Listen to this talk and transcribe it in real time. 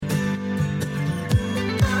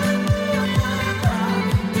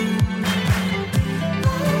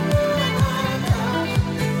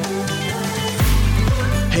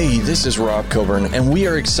this is Rob Coburn, and we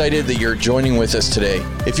are excited that you're joining with us today.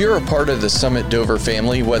 If you're a part of the Summit Dover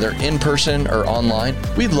family, whether in person or online,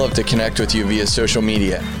 we'd love to connect with you via social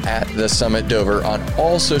media at The Summit Dover on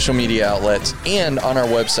all social media outlets and on our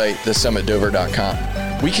website,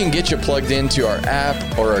 thesummitdover.com. We can get you plugged into our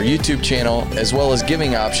app or our YouTube channel, as well as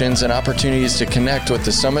giving options and opportunities to connect with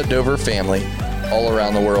the Summit Dover family all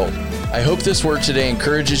around the world. I hope this word today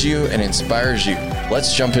encourages you and inspires you.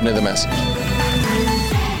 Let's jump into the message.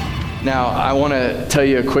 Now, I want to tell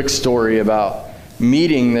you a quick story about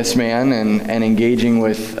meeting this man and engaging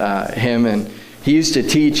with him. And he used to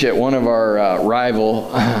teach at one of our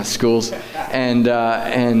rival schools, and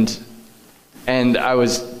I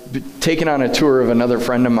was taken on a tour of another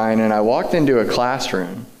friend of mine, and I walked into a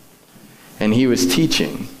classroom, and he was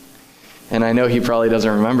teaching. And I know he probably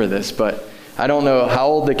doesn't remember this, but I don't know how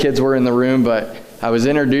old the kids were in the room, but I was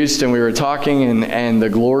introduced, and we were talking, and the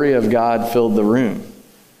glory of God filled the room.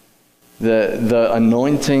 The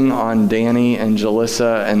anointing on Danny and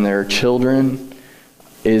Jalissa and their children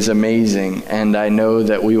is amazing, and I know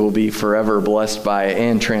that we will be forever blessed by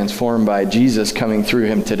and transformed by Jesus coming through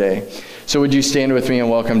him today. So would you stand with me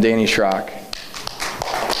and welcome Danny Schrock.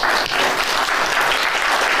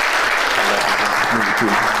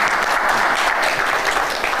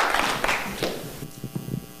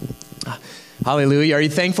 Hallelujah. Are you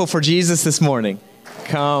thankful for Jesus this morning?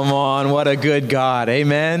 Come on, what a good God.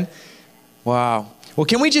 Amen. Wow. Well,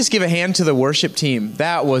 can we just give a hand to the worship team?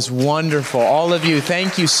 That was wonderful. All of you,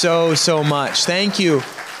 thank you so much. Thank you.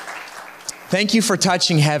 Thank you for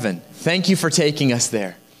touching heaven. Thank you for taking us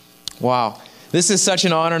there. Wow. This is such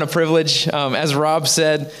an honor and a privilege. As Rob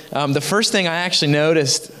said, the first thing I actually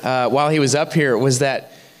noticed while he was up here was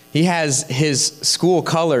that he has his school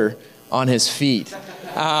color on his feet.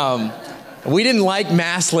 We didn't like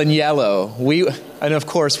Maslin yellow. And of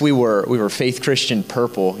course we were Faith Christian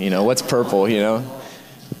purple. You know, what's purple, you know?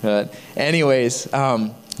 But anyways,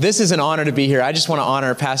 this is an honor to be here. I just want to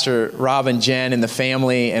honor Pastor Rob and Jen and the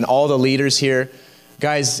family and all the leaders here.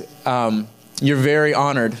 Guys, you're very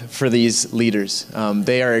honored for these leaders.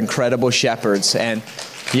 They are incredible shepherds. And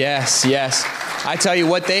yes, I tell you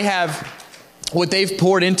what they've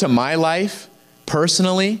poured into my life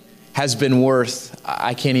personally has been worth,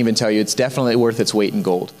 I can't even tell you, it's definitely worth its weight in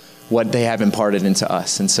gold, what they have imparted into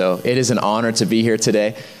us. And so it is an honor to be here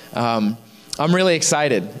today. I'm really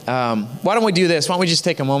excited. Why don't we do this? Why don't we just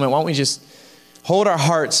take a moment? Why don't we just hold our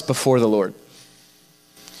hearts before the Lord?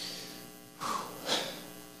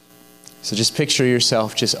 So just picture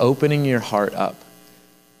yourself just opening your heart up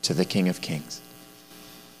to the King of Kings.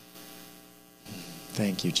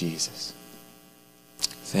 Thank you, Jesus.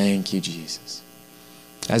 Thank you, Jesus.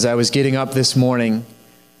 As I was getting up this morning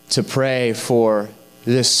to pray for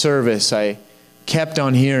this service, I kept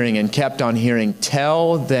on hearing,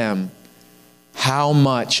 tell them how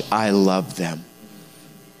much I love them.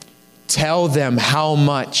 Tell them how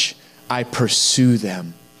much I pursue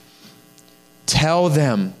them. Tell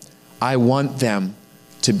them I want them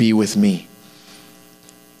to be with me.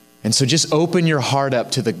 And so just open your heart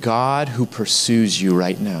up to the God who pursues you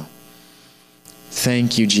right now.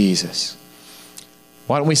 Thank you, Jesus.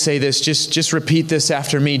 Why don't we say this? Just repeat this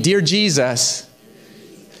after me. Dear Jesus,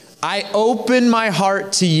 I open my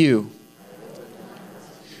heart to you.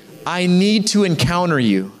 I need to encounter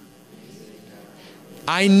you.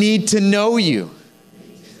 I need to know you.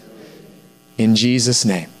 In Jesus'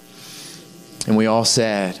 name. And we all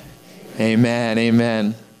said, amen,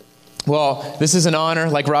 amen. Well, this is an honor.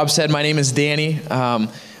 Like Rob said, my name is Danny.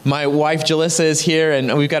 My wife, Jalissa, is here,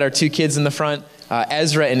 and we've got our two kids in the front.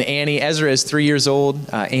 Ezra and Annie. Ezra is 3 years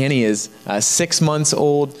old. Annie is 6 months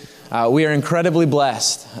old. We are incredibly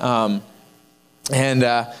blessed. I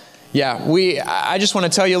just want to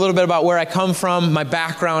tell you a little bit about where I come from, my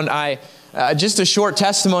background. Just a short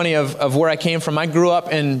testimony of where I came from. I grew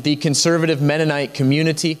up in the conservative Mennonite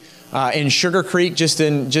community in Sugar Creek, just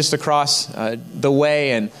across the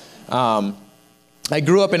way. And I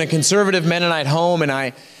grew up in a conservative Mennonite home,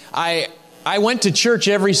 and I went to church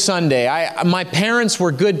every Sunday. My parents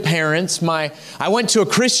were good parents. I went to a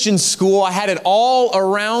Christian school. I had it all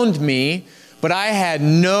around me, but I had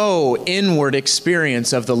no inward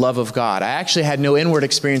experience of the love of God. I actually had no inward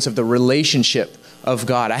experience of the relationship of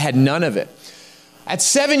God. I had none of it. At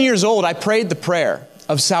 7 years old, I prayed the prayer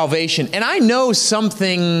of salvation, and I know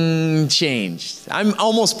something changed. I'm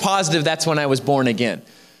almost positive that's when I was born again.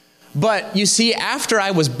 But you see, after I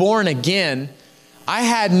was born again, I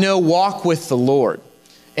had no walk with the Lord.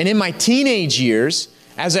 And in my teenage years,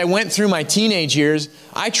 as I went through my teenage years,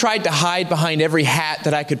 I tried to hide behind every hat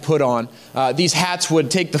that I could put on. These hats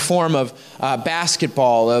would take the form of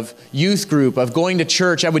basketball, of youth group, of going to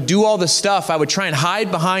church. I would do all the stuff. I would try and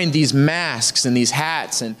hide behind these masks and these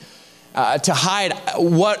hats, and to hide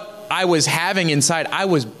what I was having inside. I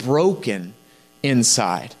was broken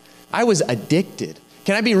inside. I was addicted.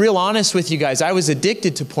 Can I be real honest with you guys? I was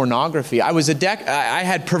addicted to pornography. I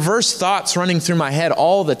had perverse thoughts running through my head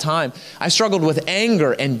all the time. I struggled with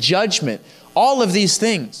anger and judgment, all of these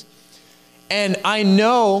things. And I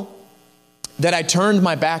know that I turned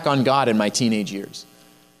my back on God in my teenage years.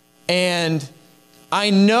 And I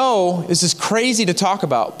know, this is crazy to talk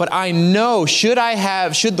about, but I know, should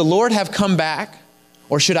the Lord have come back,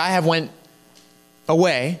 or should I have went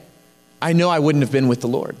away, I know I wouldn't have been with the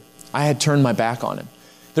Lord. I had turned my back on him.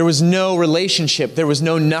 There was no relationship. There was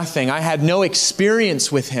no nothing. I had no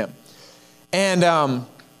experience with him. And,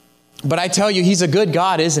 but I tell you, he's a good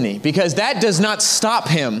God, isn't he? Because that does not stop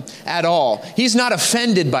him at all. He's not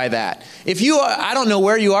offended by that. I don't know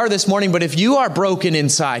where you are this morning, but if you are broken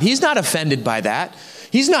inside, he's not offended by that.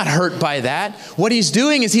 He's not hurt by that. What he's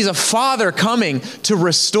doing is he's a father coming to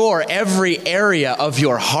restore every area of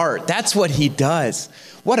your heart. That's what he does.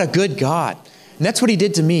 What a good God. And that's what he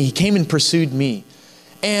did to me. He came and pursued me.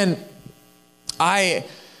 And I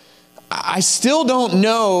still don't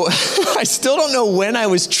know, I still don't know when I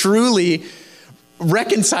was truly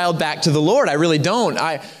reconciled back to the Lord. I really don't.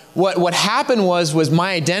 What happened was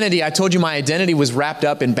my identity, I told you my identity was wrapped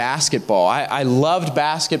up in basketball. I loved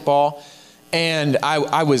basketball, and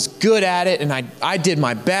I was good at it, and I did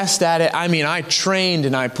my best at it. I mean, I trained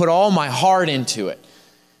and I put all my heart into it.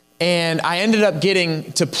 And I ended up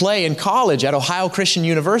getting to play in college at Ohio Christian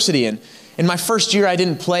University. And in my first year, I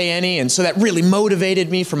didn't play any. And so that really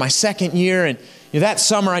motivated me for my second year. And that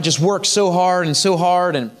summer, I just worked so hard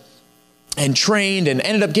and trained and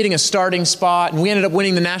ended up getting a starting spot. And we ended up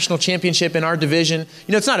winning the national championship in our division.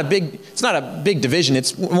 It's not a big division.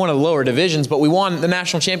 It's one of the lower divisions, but we won the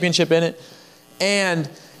national championship in it. And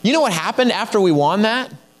you know what happened after we won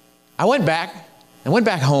that? I went back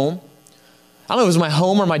home. I don't know if it was my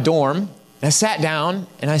home or my dorm, and I sat down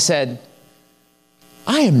and I said,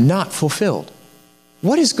 I am not fulfilled.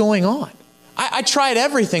 What is going on? I tried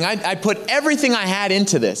everything. I put everything I had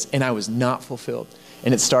into this, and I was not fulfilled.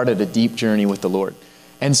 And it started a deep journey with the Lord.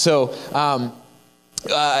 And so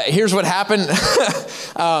here's what happened.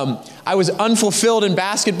 I was unfulfilled in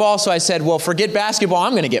basketball, so I said, well, forget basketball.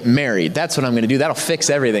 I'm going to get married. That's what I'm going to do. That'll fix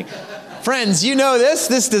everything. Friends, you know this.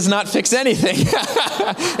 This does not fix anything.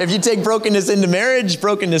 If you take brokenness into marriage,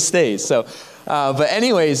 brokenness stays. So, but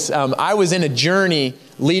anyways, I was in a journey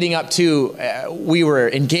leading up to, we were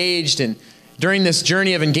engaged, and during this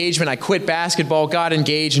journey of engagement, I quit basketball, got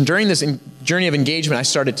engaged, and during this journey of engagement, I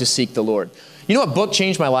started to seek the Lord. You know what book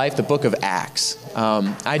changed my life? The book of Acts.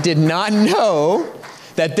 I did not know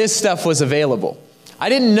that this stuff was available. I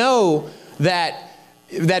didn't know that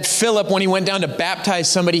Philip, when he went down to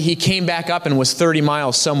baptize somebody, he came back up and was 30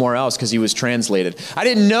 miles somewhere else because he was translated. I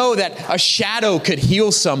didn't know that a shadow could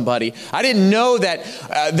heal somebody. I didn't know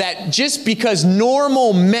that just because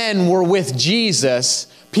normal men were with Jesus,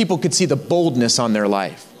 people could see the boldness on their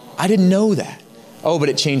life. I didn't know that. Oh, but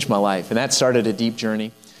it changed my life, and that started a deep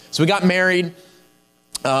journey. So we got married,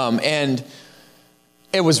 and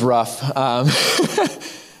it was rough.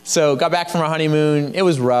 So got back from our honeymoon. It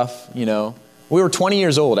was rough, We were 20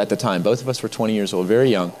 years old at the time. Both of us were 20 years old, very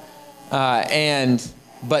young.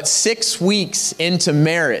 But 6 weeks into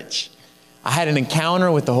marriage, I had an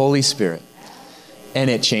encounter with the Holy Spirit, and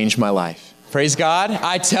it changed my life. Praise God.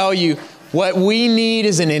 I tell you, what we need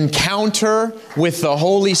is an encounter with the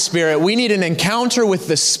Holy Spirit. We need an encounter with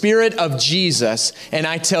the Spirit of Jesus, and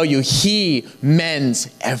I tell you, He mends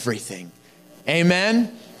everything.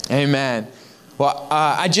 Amen? Amen. Well,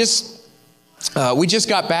 we just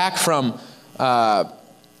got back from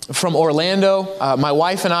Orlando. My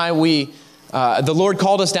wife and I, the Lord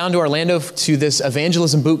called us down to Orlando to this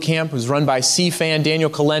evangelism boot camp. It was run by CFAN, Daniel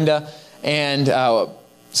Kalenda. And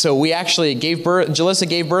so we actually Jalissa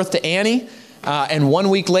gave birth to Annie. And 1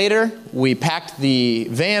 week later, we packed the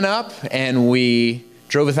van up and we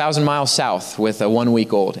drove 1,000 miles south with a 1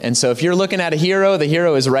 week old. And so if you're looking at a hero, the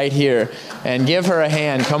hero is right here. And give her a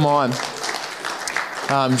hand. Come on.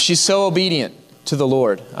 She's so obedient to the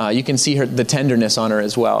Lord. You can see the tenderness on her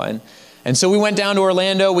as well. And so we went down to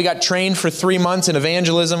Orlando. We got trained for 3 months in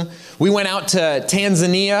evangelism. We went out to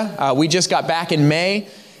Tanzania. We just got back in May.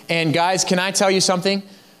 And guys, can I tell you something?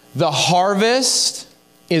 The harvest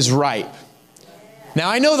is ripe. Now,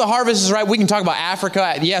 I know the harvest is ripe. We can talk about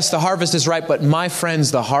Africa. Yes, the harvest is ripe. But my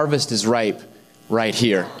friends, the harvest is ripe right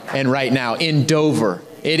here and right now in Dover.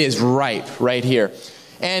 It is ripe right here.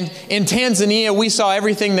 And in Tanzania, we saw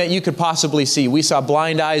everything that you could possibly see. We saw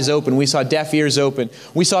blind eyes open. We saw deaf ears open.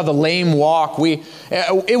 We saw the lame walk.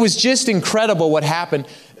 It was just incredible what happened.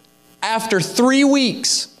 After 3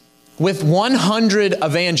 weeks with 100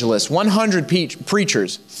 evangelists, 100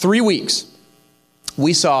 preachers, 3 weeks,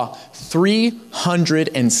 we saw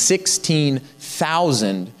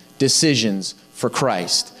 316,000 decisions for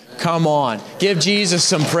Christ. Come on, give Jesus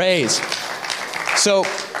some praise. So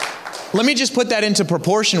let me just put that into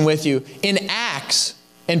proportion with you. In Acts,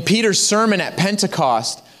 in Peter's sermon at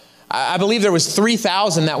Pentecost, I believe there was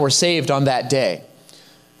 3,000 that were saved on that day.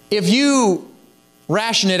 If you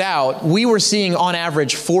ration it out, we were seeing on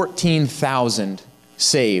average 14,000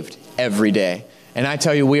 saved every day. And I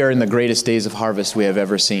tell you, we are in the greatest days of harvest we have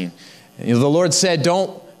ever seen. You know, the Lord said,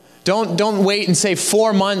 don't wait and say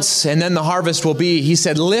 4 months and then the harvest will be. He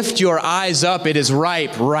said, lift your eyes up. It is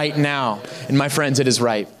ripe right now. And my friends, it is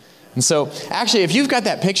ripe. And so, actually, if you've got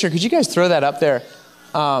that picture, could you guys throw that up there?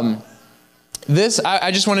 I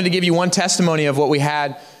just wanted to give you one testimony of what we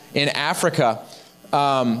had in Africa.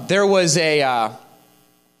 There was a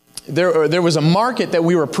market that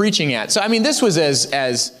we were preaching at. So, I mean, this was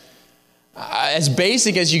as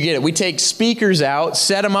basic as you get it. We take speakers out,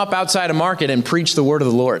 set them up outside a market, and preach the word of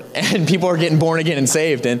the Lord. And people are getting born again and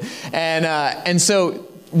saved. And so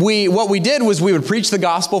what we did was we would preach the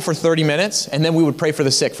gospel for 30 minutes, and then we would pray for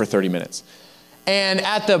the sick for 30 minutes. And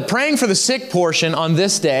at the praying for the sick portion on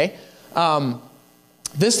this day,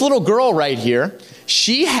 this little girl right here,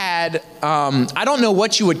 she had, I don't know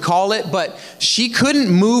what you would call it, but she couldn't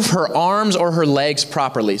move her arms or her legs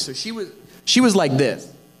properly. So she was like this.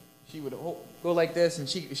 She would go like this, and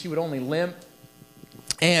she would only limp.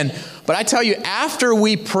 But I tell you, after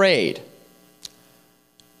we prayed,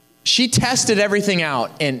 she tested everything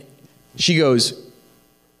out, and she goes,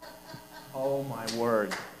 oh my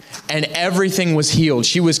word. And everything was healed.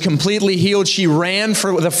 She was completely healed. She ran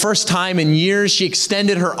for the first time in years. She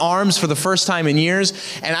extended her arms for the first time in years.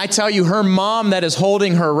 And I tell you, her mom that is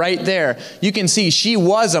holding her right there, you can see she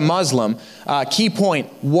was a Muslim. Key point,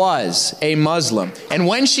 was a Muslim. And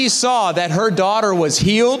when she saw that her daughter was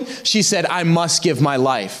healed, she said, I must give my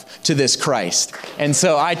life to this Christ. And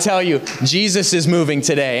so I tell you, Jesus is moving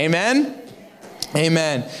today. Amen?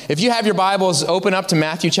 Amen. If you have your Bibles, open up to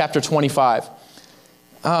Matthew chapter 25.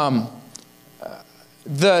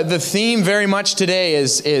 The theme very much today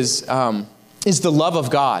is the love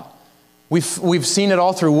of God. We've seen it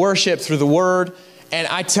all through worship, through the Word, and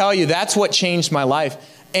I tell you, that's what changed my life.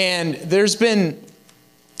 And there's been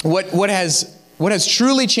what has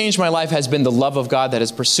truly changed my life has been the love of God that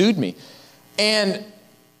has pursued me. And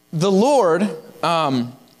the Lord,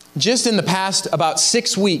 just in the past about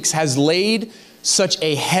 6 weeks, has laid such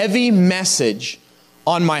a heavy message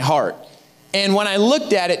on my heart. And when I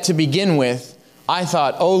looked at it to begin with, I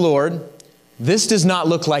thought, oh Lord, this does not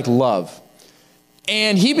look like love.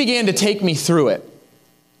 And He began to take me through it.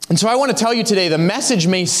 And so I want to tell you today, the message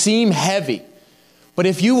may seem heavy, but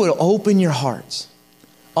if you would open your hearts,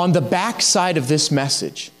 on the backside of this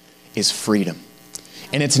message is freedom.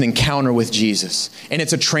 And it's an encounter with Jesus. And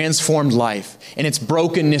it's a transformed life. And it's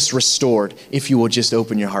brokenness restored if you will just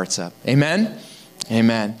open your hearts up. Amen?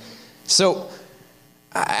 Amen. So,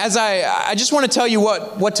 as I just want to tell you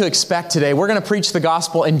what to expect today. We're going to preach the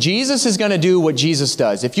gospel, and Jesus is going to do what Jesus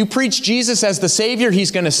does. If you preach Jesus as the Savior,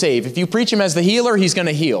 He's going to save. If you preach Him as the healer, He's going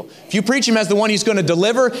to heal. If you preach Him as the one who's going to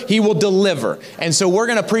deliver, He will deliver. And so we're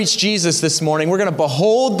going to preach Jesus this morning. We're going to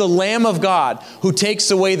behold the Lamb of God who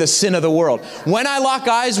takes away the sin of the world. When I lock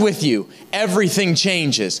eyes with you, everything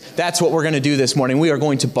changes. That's what we're going to do this morning. We are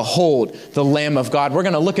going to behold the Lamb of God. We're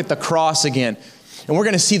going to look at the cross again. And we're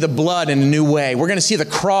going to see the blood in a new way. We're going to see the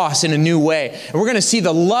cross in a new way. And we're going to see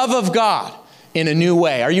the love of God in a new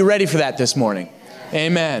way. Are you ready for that this morning?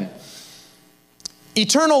 Amen.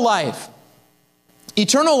 Eternal life.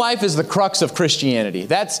 Eternal life is the crux of Christianity.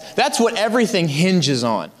 That's what everything hinges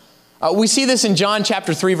on. We see this in John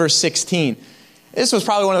chapter 3, verse 16. This was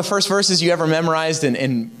probably one of the first verses you ever memorized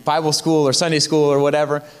in Bible school or Sunday school or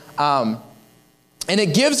whatever. And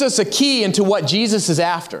it gives us a key into what Jesus is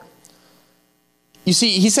after. You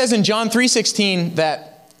see, He says in John 3:16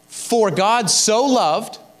 that for God so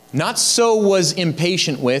loved, not so was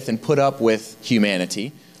impatient with and put up with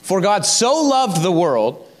humanity. For God so loved the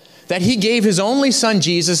world that He gave His only Son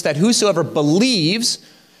Jesus, that whosoever believes,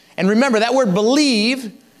 and remember that word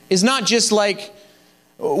believe is not just like,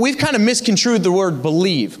 we've kind of misconstrued the word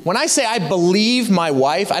believe. When I say I believe my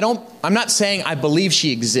wife, I'm not saying I believe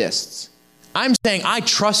she exists. I'm saying I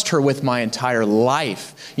trust her with my entire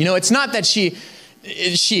life. You know, it's not that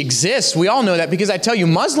she exists. We all know that because I tell you,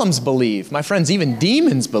 Muslims believe. My friends, even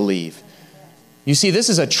demons believe. You see, this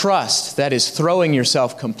is a trust that is throwing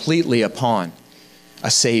yourself completely upon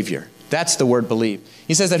a Savior. That's the word believe.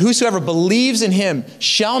 He says that whosoever believes in him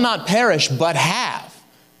shall not perish, but have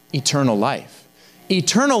eternal life.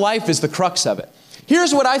 Eternal life is the crux of it.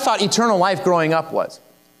 Here's what I thought eternal life growing up was.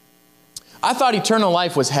 I thought eternal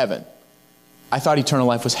life was heaven. I thought eternal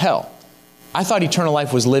life was hell. I thought eternal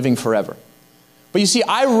life was living forever. But you see,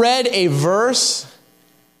 I read a verse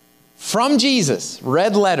from Jesus,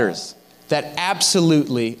 red letters, that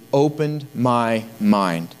absolutely opened my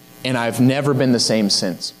mind. And I've never been the same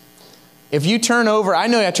since. If you turn over, I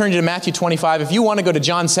know I turned you to Matthew 25. If you want to go to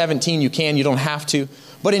John 17, you can. You don't have to.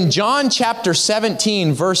 But in John chapter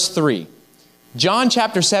 17, verse 3, John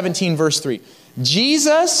chapter 17, verse 3,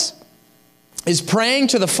 Jesus is praying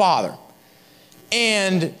to the Father.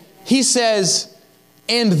 And he says,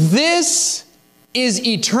 and this is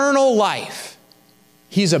eternal life.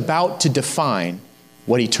 He's about to define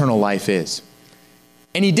what eternal life is.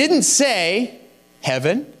 And he didn't say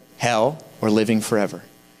heaven, hell, or living forever.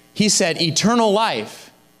 He said eternal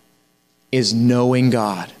life is knowing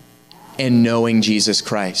God and knowing Jesus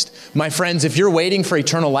Christ. My friends, if you're waiting for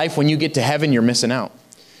eternal life when you get to heaven, you're missing out.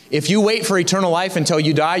 If you wait for eternal life until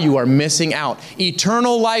you die, you are missing out.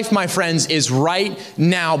 Eternal life, my friends, is right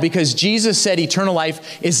now because Jesus said eternal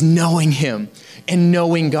life is knowing Him and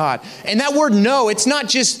knowing God. And that word know, it's not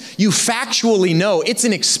just you factually know. It's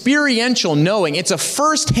an experiential knowing. It's a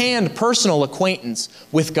first-hand personal acquaintance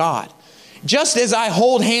with God. Just as I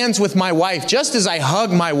hold hands with my wife, just as I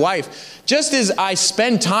hug my wife, just as I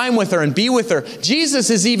spend time with her and be with her, Jesus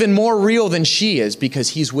is even more real than she is because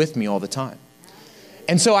He's with me all the time.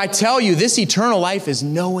 And so I tell you, this eternal life is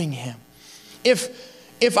knowing Him.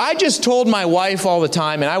 If I just told my wife all the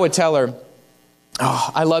time and I would tell her,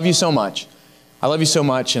 oh, I love you so much. I love you so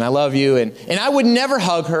much and I love you. And I would never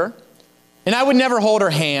hug her and I would never hold her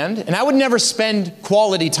hand and I would never spend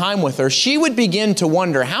quality time with her. She would begin to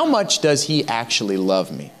wonder, how much does he actually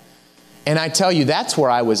love me? And I tell you, that's where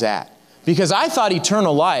I was at. Because I thought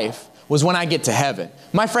eternal life was when I get to heaven.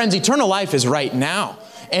 My friends, eternal life is right now.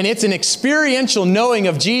 And it's an experiential knowing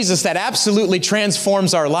of Jesus that absolutely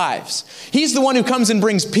transforms our lives. He's the one who comes and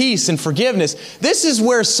brings peace and forgiveness. This is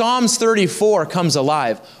where Psalms 34 comes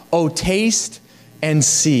alive. Oh, taste and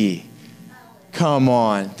see. Come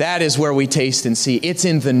on. That is where we taste and see. It's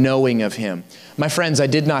in the knowing of Him. My friends, I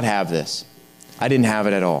did not have this. I didn't have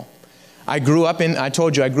it at all. I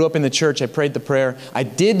told you, I grew up in the church. I prayed the prayer. I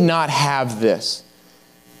did not have this.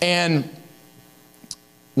 And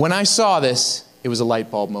when I saw this, it was a light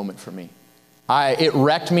bulb moment for me. It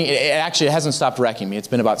wrecked me. It hasn't stopped wrecking me. It's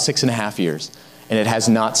been about 6.5 years, and it has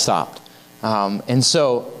not stopped. And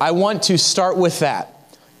so I want to start with that.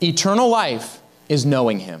 Eternal life is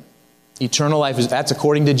knowing Him. Eternal life that's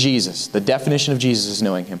according to Jesus. The definition of Jesus is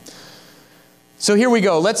knowing Him. So here we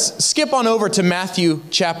go. Let's skip on over to Matthew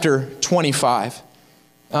chapter 25.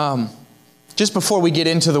 Just before we get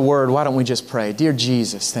into the Word, why don't we just pray? Dear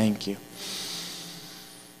Jesus, thank you.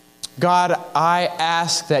 God, I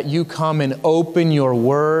ask that you come and open your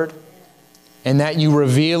Word and that you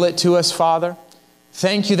reveal it to us, Father.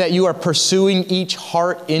 Thank you that you are pursuing each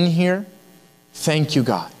heart in here. Thank you,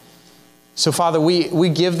 God. So, Father, we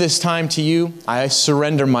give this time to you. I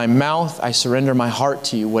surrender my mouth. I surrender my heart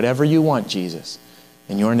to you. Whatever you want, Jesus.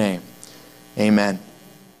 In your name. Amen.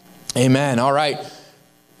 Amen. All right.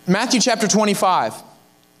 Matthew chapter 25.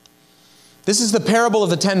 This is the parable of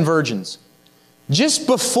the 10 virgins. Just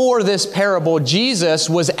before this parable, Jesus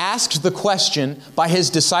was asked the question by His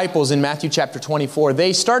disciples in Matthew chapter 24.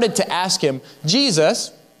 They started to ask Him,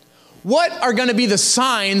 Jesus, what are going to be the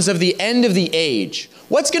signs of the end of the age?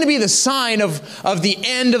 What's going to be the sign of the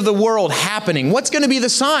end of the world happening? What's going to be the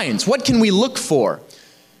signs? What can we look for?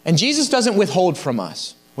 And Jesus doesn't withhold from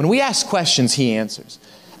us. When we ask questions, He answers.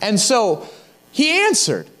 And so He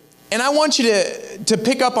answered. And I want you to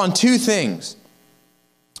pick up on two things.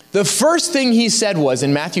 The first thing He said was,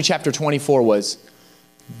 in Matthew chapter 24 was,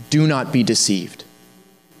 do not be deceived.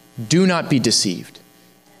 Do not be deceived.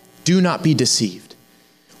 Do not be deceived.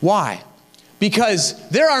 Why? Because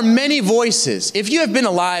there are many voices. If you have been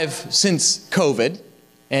alive since COVID,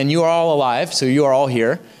 and you are all alive, so you are all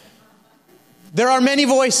here, there are many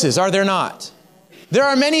voices, are there not? There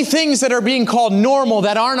are many things that are being called normal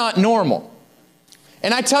that are not normal.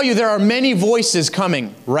 And I tell you, there are many voices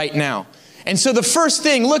coming right now. And so the first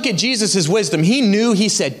thing, look at Jesus' wisdom. He knew, He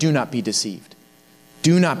said, do not be deceived.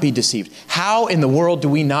 Do not be deceived. How in the world do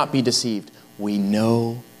we not be deceived? We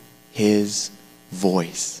know His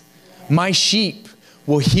voice. My sheep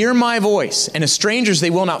will hear my voice, and as strangers they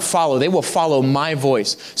will not follow. They will follow my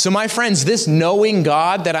voice. So my friends, this knowing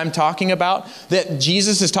God that I'm talking about, that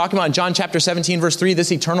Jesus is talking about in John chapter 17, verse 3,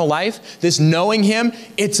 this eternal life, this knowing him,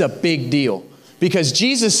 it's a big deal. Because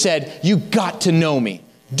Jesus said, you got to know me.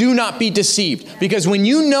 Do not be deceived. Because when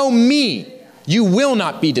you know me, you will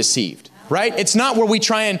not be deceived. Right? It's not where we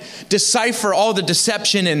try and decipher all the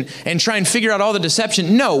deception and try and figure out all the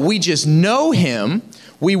deception. No, we just know him.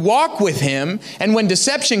 We walk with him. And when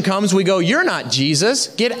deception comes, we go, you're not Jesus.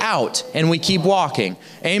 Get out. And we keep walking.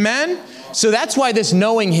 Amen? So that's why this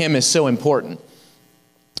knowing him is so important.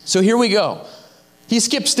 So here we go. He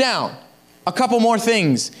skips down a couple more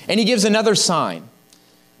things and he gives another sign.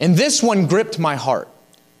 And this one gripped my heart.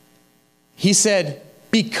 He said,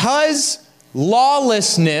 because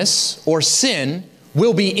lawlessness or sin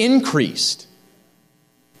will be increased,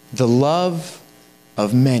 the love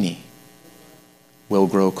of many will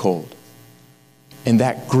grow cold. And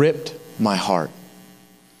that gripped my heart.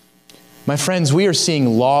 My friends, we are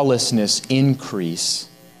seeing lawlessness increase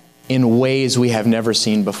in ways we have never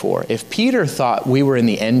seen before. If Peter thought we were in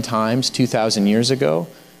the end times 2,000 years ago,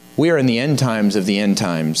 we are in the end times of the end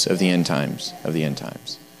times of the end times of the end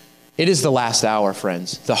times. It is the last hour,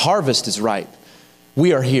 friends. The harvest is ripe.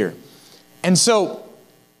 We are here. And so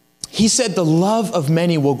he said the love of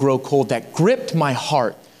many will grow cold. That gripped my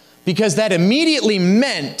heart because that immediately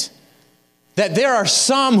meant that there are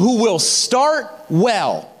some who will start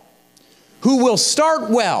well. Who will start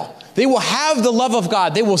well. They will have the love of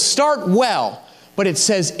God. They will start well. But it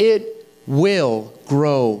says it will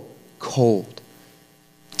grow cold.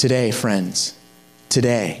 Today, friends,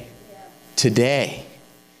 today,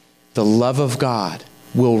 the love of God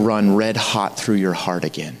will run red hot through your heart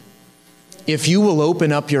again. If you will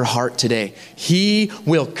open up your heart today, he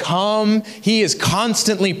will come. He is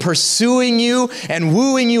constantly pursuing you and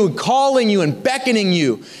wooing you and calling you and beckoning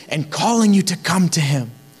you and calling you to come to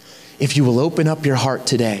him. If you will open up your heart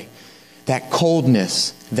today, that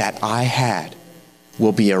coldness that I had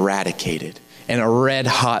will be eradicated, and a red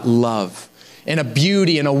hot love and a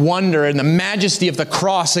beauty and a wonder and the majesty of the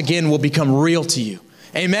cross again will become real to you.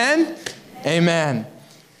 Amen? Amen.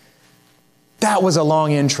 That was a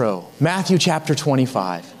long intro. Matthew chapter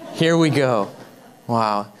 25. Here we go.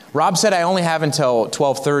 Wow. Rob said I only have until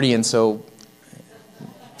 12:30, and so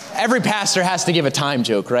every pastor has to give a time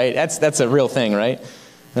joke, right? That's a real thing, right?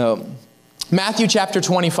 Matthew chapter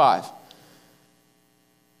 25.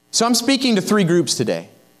 So I'm speaking to three groups today.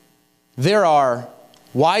 There are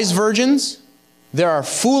wise virgins, there are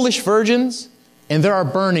foolish virgins, and there are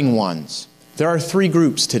burning ones. There are three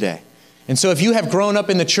groups today. And so if you have grown up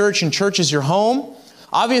in the church and church is your home,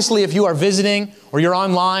 obviously if you are visiting or you're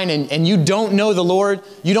online and you don't know the Lord,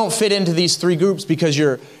 you don't fit into these three groups because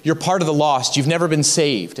you're part of the lost. You've never been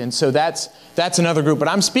saved. And so that's another group. But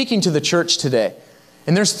I'm speaking to the church today.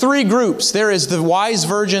 And there's three groups. There is the wise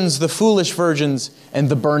virgins, the foolish virgins, and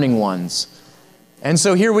the burning ones. And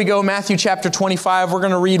so here we go, Matthew chapter 25. We're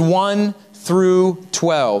going to read 1 through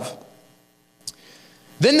 12.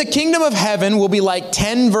 Then the kingdom of heaven will be like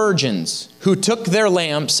 10 virgins who took their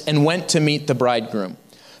lamps and went to meet the bridegroom.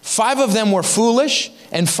 5 of them were foolish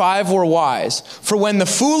and 5 were wise. For when the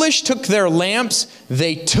foolish took their lamps,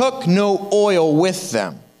 they took no oil with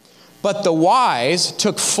them. But the wise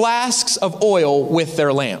took flasks of oil with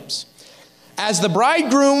their lamps. As the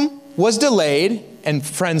bridegroom was delayed, and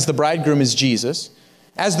friends, the bridegroom is Jesus.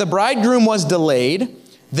 As the bridegroom was delayed,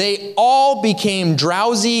 they all became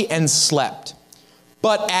drowsy and slept.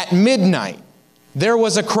 But at midnight, there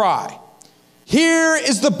was a cry, "Here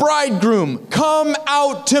is the bridegroom, come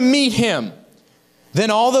out to meet him." Then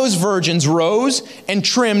all those virgins rose and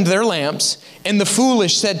trimmed their lamps, and the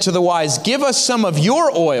foolish said to the wise, "Give us some of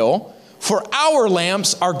your oil, for our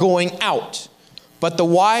lamps are going out." But the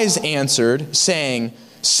wise answered, saying,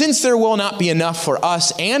 "Since there will not be enough for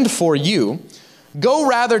us and for you, go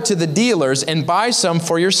rather to the dealers and buy some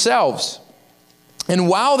for yourselves." And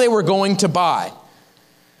while they were going to buy,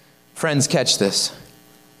 friends, catch this,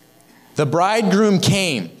 the bridegroom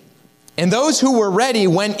came, and those who were ready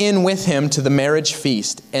went in with him to the marriage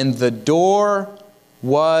feast, and the door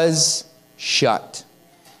was shut.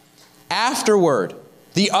 Afterward,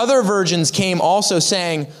 the other virgins came also,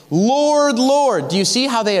 saying, "Lord, Lord." Do you see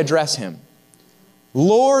how they address him?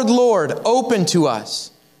 "Lord, Lord, open to us."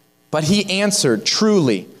 But he answered,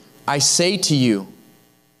 "Truly, I say to you,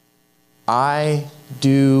 I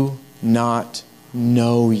do not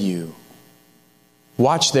know you.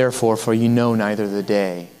 Watch therefore, for you know neither the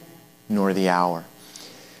day nor the hour."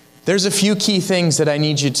 There's a few key things that I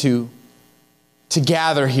need you to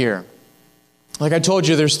gather here. Like I told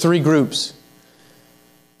you, there's three groups.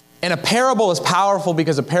 And a parable is powerful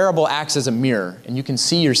because a parable acts as a mirror, and you can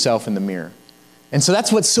see yourself in the mirror. And so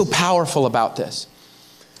that's what's so powerful about this.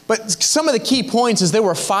 But some of the key points is there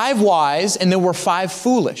were 5 wise and there were 5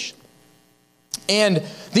 foolish. And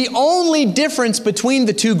the only difference between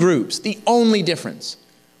the two groups, the only difference,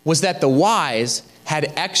 was that the wise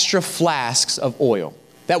had extra flasks of oil.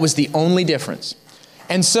 That was the only difference.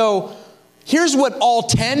 And so here's what all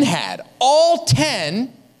 10 had. All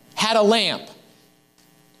 10 had a lamp.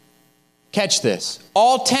 Catch this.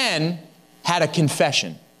 All 10 had a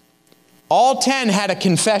confession. All 10 had a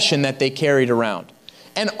confession that they carried around.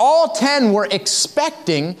 And all 10 were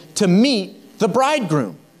expecting to meet the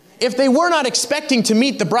bridegroom. If they were not expecting to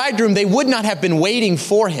meet the bridegroom, they would not have been waiting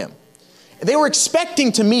for him. They were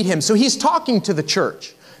expecting to meet him. So he's talking to the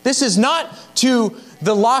church. This is not to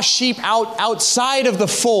the lost sheep outside of the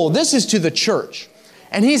fold. This is to the church.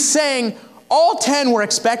 And he's saying all 10 were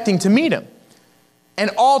expecting to meet him.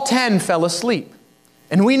 And all 10 fell asleep.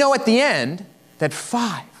 And we know at the end that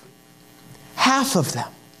 5, half of them,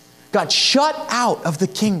 got shut out of the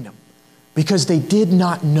kingdom because they did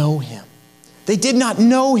not know him. They did not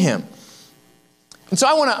know him. And so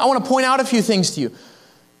I want to point out a few things to you.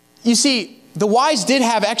 You see, the wise did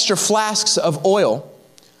have extra flasks of oil,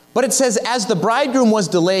 but it says as the bridegroom was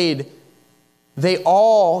delayed, they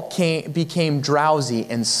all became drowsy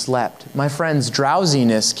and slept. My friends,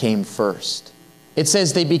 drowsiness came first. It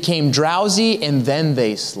says they became drowsy and then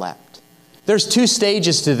they slept. There's 2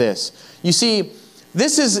 stages to this. You see,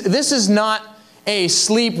 this is not a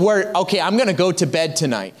sleep where, okay, I'm going to go to bed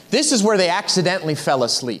tonight. This is where they accidentally fell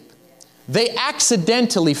asleep. They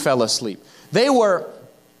accidentally fell asleep. They were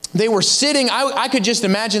sitting, I could just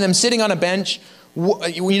imagine them sitting on a bench,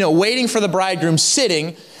 waiting for the bridegroom,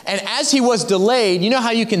 sitting, and as he was delayed, you know how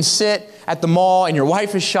you can sit at the mall and your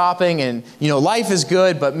wife is shopping and, life is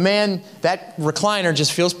good, but man, that recliner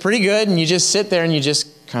just feels pretty good and you just sit there and you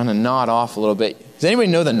just kind of nod off a little bit. Does anybody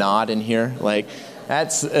know the nod in here? Like,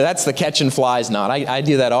 that's the catching flies nod. I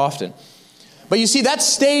do that often. But you see, that's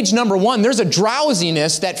stage number 1. There's a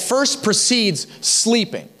drowsiness that first precedes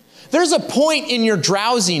sleeping. There's a point in your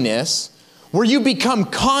drowsiness where you become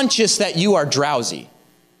conscious that you are drowsy.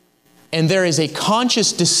 And there is a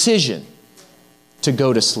conscious decision to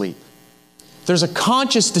go to sleep. There's a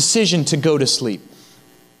conscious decision to go to sleep.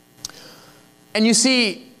 And you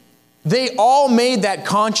see, they all made that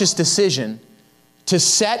conscious decision to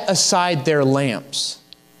set aside their lamps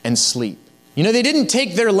and sleep. They didn't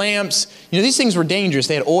take their lamps. These things were dangerous.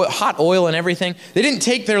 They had hot oil and everything. They didn't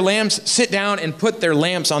take their lamps, sit down, and put their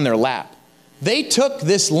lamps on their lap. They took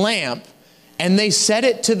this lamp and they set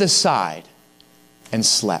it to the side and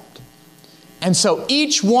slept. And so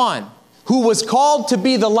each one who was called to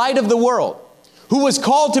be the light of the world, who was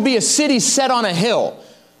called to be a city set on a hill,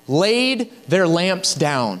 laid their lamps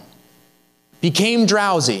down, became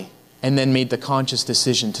drowsy, and then made the conscious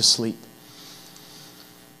decision to sleep.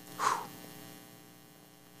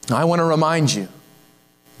 Now, I want to remind you,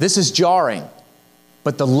 this is jarring,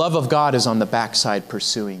 but the love of God is on the backside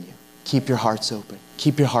pursuing you. Keep your hearts open.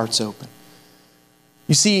 Keep your hearts open.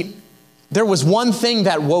 You see, there was one thing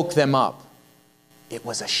that woke them up. It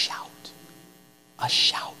was a shout. A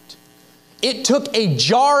shout. It took a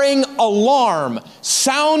jarring alarm.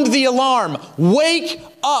 Sound the alarm. Wake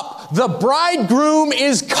up. The bridegroom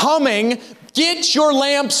is coming. Get your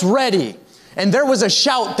lamps ready. And there was a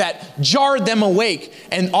shout that jarred them awake.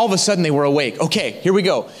 And all of a sudden they were awake. Okay, here we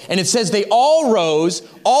go. And it says they all rose,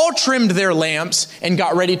 all trimmed their lamps, and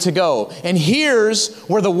got ready to go. And here's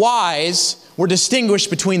where the wise were distinguished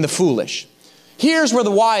between the foolish. Here's where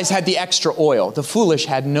the wise had the extra oil. The foolish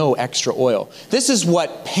had no extra oil. This is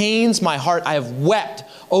what pains my heart. I have wept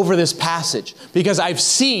over this passage because I've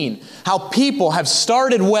seen how people have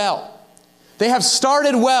started well. They have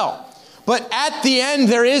started well. But at the end,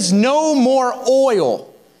 there is no more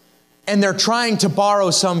oil. And they're trying to borrow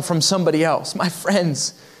some from somebody else. My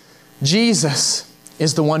friends, Jesus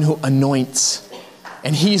is the one who anoints.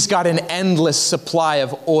 And He's got an endless supply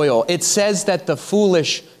of oil. It says that the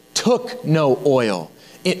foolish took no oil.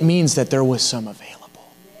 It means that there was some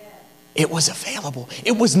available. It was available.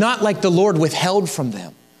 It was not like the Lord withheld from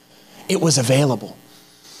them. It was available.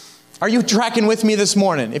 Are you tracking with me this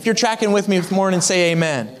morning? If you're tracking with me this morning, say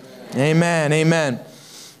amen. Amen. Amen.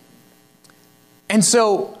 And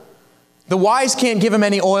so the wise can't give him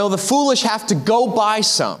any oil. The foolish have to go buy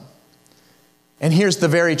some. And here's the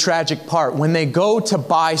very tragic part. When they go to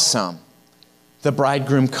buy some, the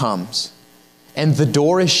bridegroom comes and the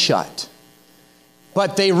door is shut.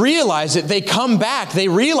 But they realize it. They come back. They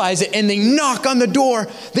realize it and they knock on the door.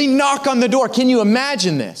 They knock on the door. Can you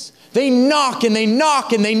imagine this? They knock and they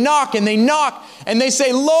knock and they knock and they knock. and they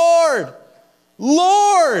say, Lord,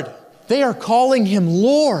 Lord. They are calling him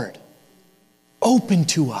Lord. Open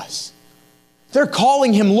to us. They're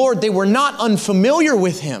calling him Lord. They were not unfamiliar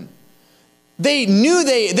with him. They knew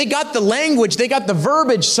they got the language, they got the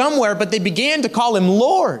verbiage somewhere, but they began to call him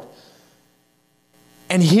Lord.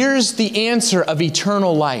 And here's the answer of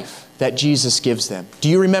eternal life that Jesus gives them. Do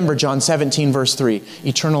you remember John 17, verse 3?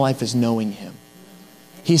 Eternal life is knowing him.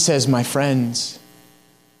 He says, my friends,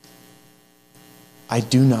 I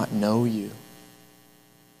do not know you.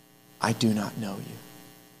 I do not know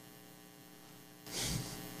you.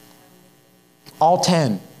 All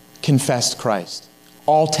 10 confessed Christ.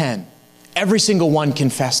 All 10. Every single one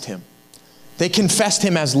confessed him. They confessed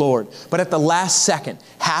him as Lord. But at the last second,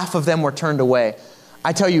 half of them were turned away.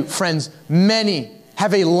 I tell you, friends, many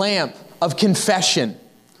have a lamp of confession,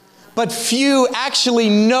 but few actually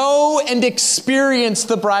know and experience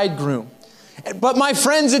the bridegroom. But my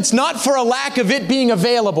friends, it's not for a lack of it being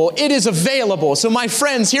available. It is available. So my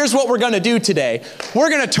friends, here's what we're going to do today.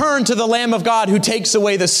 We're going to turn to the Lamb of God who takes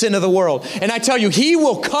away the sin of the world. And I tell you, he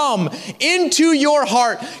will come into your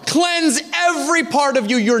heart, cleanse every part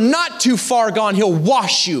of you. You're not too far gone. He'll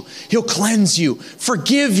wash you. He'll cleanse you,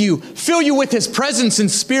 forgive you, fill you with his presence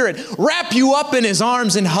and spirit, wrap you up in his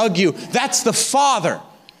arms and hug you. That's the Father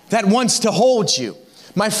that wants to hold you.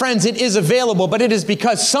 My friends, it is available, but it is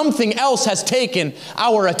because something else has taken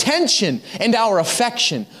our attention and our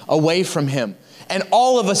affection away from him. And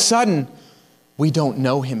all of a sudden, we don't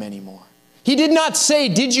know him anymore. He did not say,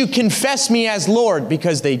 did you confess me as Lord?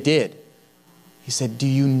 Because they did. He said, do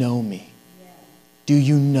you know me? Do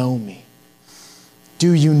you know me?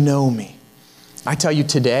 Do you know me? I tell you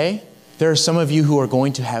today, there are some of you who are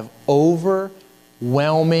going to have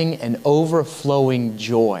overwhelming and overflowing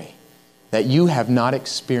joy that you have not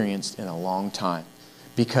experienced in a long time,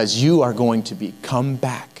 because you are going to come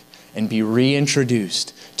back and be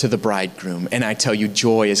reintroduced to the bridegroom. And I tell you,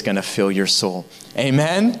 joy is going to fill your soul.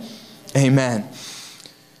 Amen? Amen.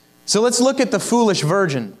 So let's look at the foolish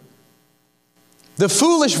virgin. The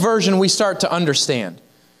foolish virgin we start to understand.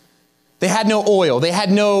 They had no oil.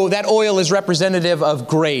 That oil is representative of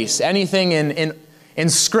grace. Anything in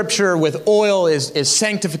Scripture with oil is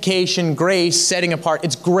sanctification, grace, setting apart.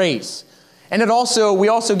 It's grace. And we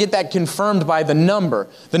also get that confirmed by the number.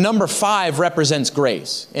 The number 5 represents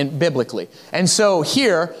grace biblically. And so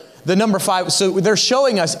here, the number 5, so they're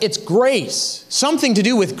showing us it's grace. Something to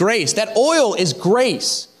do with grace. That oil is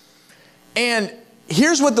grace. And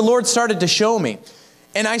here's what the Lord started to show me.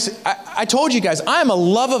 And I told you guys, I'm a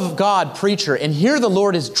love of God preacher, and here the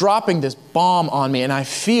Lord is dropping this bomb on me, and I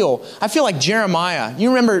feel like Jeremiah. You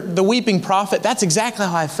remember the weeping prophet? That's exactly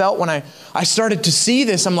how I felt when I started to see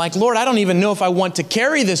this. I'm like, Lord, I don't even know if I want to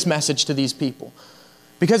carry this message to these people.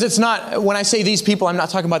 Because it's not, when I say these people, I'm not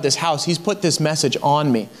talking about this house. He's put this message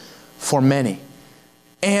on me for many.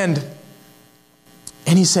 And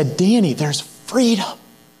he said, Danny, there's freedom.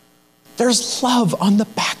 There's love on the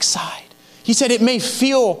backside. He said it may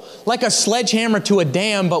feel like a sledgehammer to a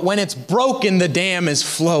dam, but when it's broken, the dam is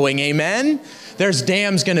flowing. Amen? There's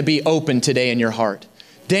dams going to be open today in your heart.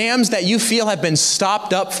 Dams that you feel have been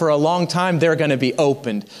stopped up for a long time, they're going to be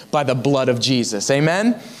opened by the blood of Jesus.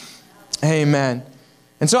 Amen? Amen.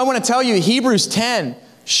 And so I want to tell you, Hebrews 10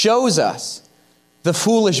 shows us the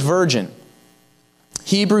foolish virgin.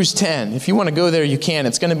 Hebrews 10. If you want to go there, you can.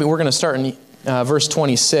 We're going to start in verse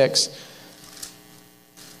 26.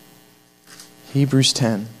 Hebrews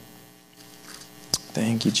 10.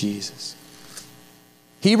 Thank you, Jesus.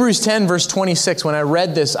 Hebrews 10, verse 26. When I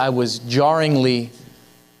read this, I was jarringly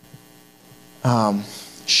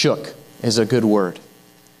shook, is a good word.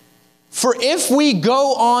 For if we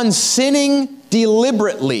go on sinning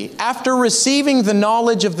deliberately after receiving the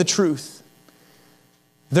knowledge of the truth,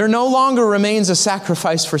 there no longer remains a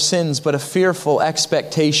sacrifice for sins, but a fearful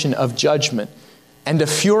expectation of judgment and a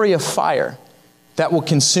fury of fire that will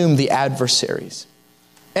consume the adversaries.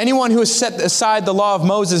 Anyone who has set aside the law of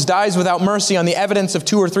Moses dies without mercy on the evidence of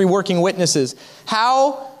 2 or 3 working witnesses.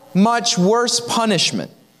 How much worse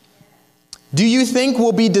punishment do you think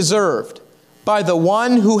will be deserved by the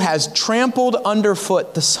one who has trampled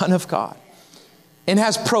underfoot the Son of God and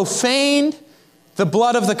has profaned the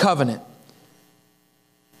blood of the covenant?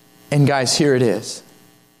 And guys, here it is.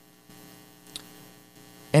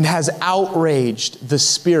 And has outraged the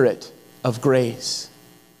Spirit of grace.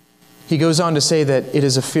 He goes on to say that it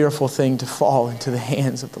is a fearful thing to fall into the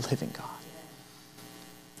hands of the living God.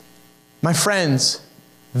 My friends,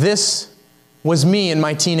 this was me in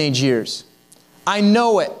my teenage years. I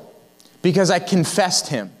know it because I confessed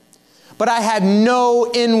him. but I had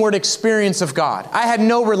no inward experience of God. I had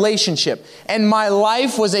no relationship. And my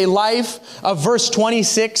life was a life of verse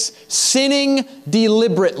 26, sinning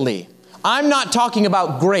deliberately. I'm not talking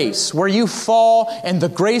about grace, where you fall and the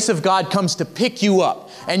grace of God comes to pick you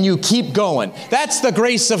up and you keep going. That's the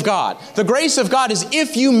grace of God. The grace of God is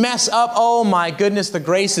if you mess up, oh my goodness, the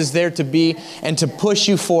grace is there to be and to push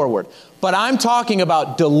you forward. But I'm talking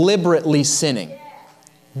about deliberately sinning.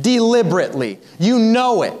 Deliberately. You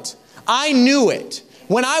know it. I knew it.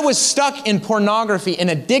 When I was stuck in pornography and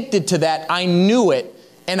addicted to that, I knew it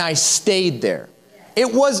and I stayed there.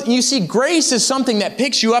 It was, you see, grace is something that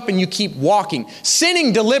picks you up and you keep walking.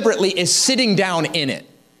 Sinning deliberately is sitting down in it.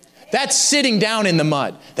 That's sitting down in the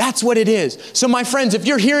mud. That's what it is. So my friends, if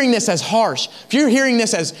you're hearing this as harsh, if you're hearing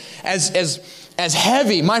this as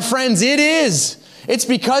heavy, my friends, it is. It's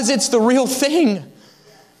because it's the real thing.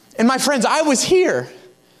 And my friends, I was here.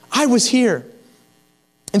 I was here.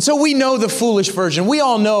 And so we know the foolish virgin. We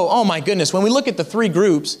all know, oh my goodness, when we look at the three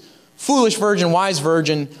groups, foolish virgin, wise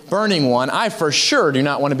virgin, burning one, I for sure do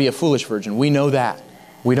not want to be a foolish virgin. We know that.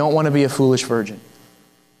 We don't want to be a foolish virgin.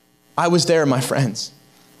 I was there, my friends.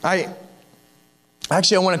 I want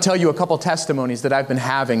to tell you a couple testimonies that I've been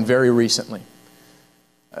having very recently.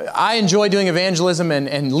 I enjoy doing evangelism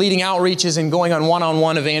and leading outreaches and going on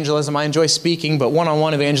one-on-one evangelism. I enjoy speaking, but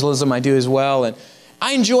one-on-one evangelism I do as well. And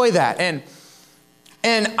I enjoy that.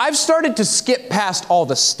 And I've started to skip past all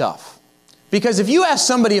the stuff. Because if you ask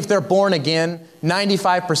somebody if they're born again,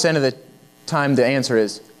 95% of the time the answer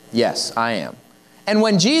is, yes, I am. And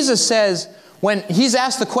when Jesus says, when he's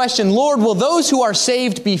asked the question, Lord, will those who are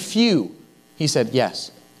saved be few? He said,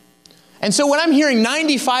 yes. And so when I'm hearing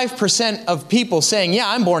 95% of people saying, yeah,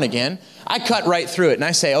 I'm born again, I cut right through it and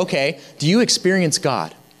I say, okay, do you experience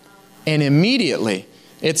God? And immediately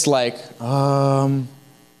it's like, I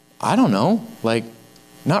don't know, like,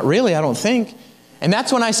 not really, I don't think. And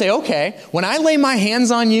that's when I say, okay, when I lay my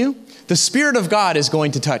hands on you, the Spirit of God is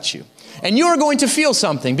going to touch you. And you are going to feel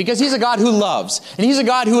something because He's a God who loves. And He's a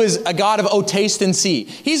God who is a God of oh, taste and see.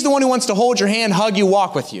 He's the one who wants to hold your hand, hug you,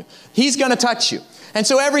 walk with you. He's going to touch you. And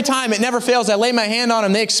so every time, it never fails, I lay my hand on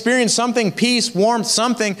them, they experience something, peace, warmth,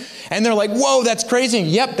 something. And they're like, whoa, that's crazy.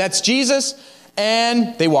 Yep, that's Jesus.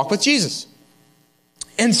 And they walk with Jesus.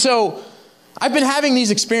 And so I've been having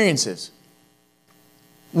these experiences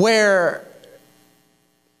where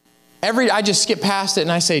I just skip past it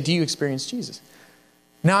and I say, do you experience Jesus?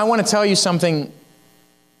 Now I want to tell you something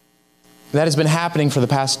that has been happening for the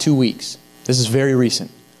past 2 weeks. This is very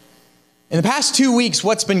recent. In the past 2 weeks,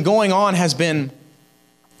 what's been going on has been,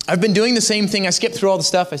 I've been doing the same thing. I skipped through all the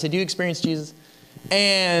stuff. I said, do you experience Jesus?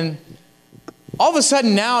 And all of a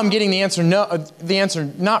sudden now I'm getting the answer, no, the answer,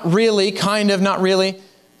 not really, kind of, not really.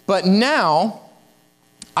 But now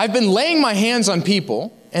I've been laying my hands on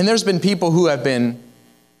people, and there's been people who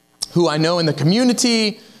I know in the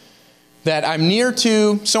community, that I'm near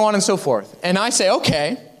to, so on and so forth. And I say,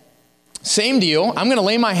 okay, same deal. I'm going to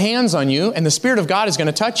lay my hands on you, and the Spirit of God is going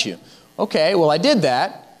to touch you. Okay, well, I did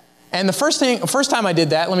that. And the first time I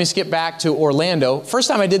did that, let me skip back to Orlando. First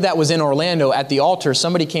time I did that was in Orlando at the altar.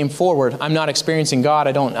 Somebody came forward. I'm not experiencing God.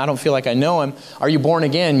 I don't feel like I know Him. Are you born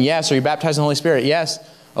again? Yes. Are you baptized in the Holy Spirit? Yes.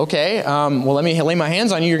 Okay, well, let me lay my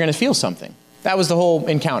hands on you. You're going to feel something. That was the whole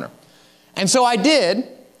encounter. And so I did,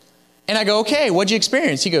 and I go, okay, what'd you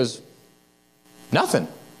experience? He goes, nothing.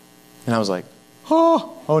 And I was like,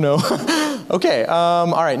 oh no. Okay, all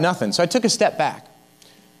right, nothing. So I took a step back.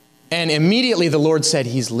 And immediately the Lord said,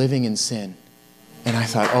 he's living in sin. And I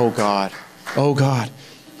thought, oh God.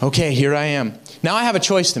 Okay, here I am. Now I have a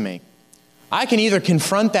choice to make. I can either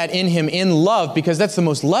confront that in him in love, because that's the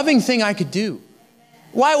most loving thing I could do.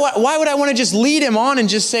 Why would I want to just lead him on and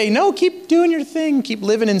just say, no, keep doing your thing, keep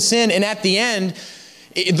living in sin. And at the end,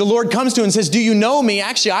 the Lord comes to him and says, do you know me?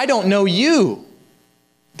 Actually, I don't know you.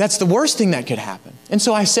 That's the worst thing that could happen. And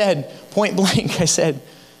so I said, point blank, I said,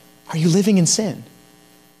 are you living in sin?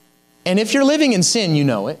 And if you're living in sin, you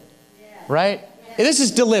know it, right? This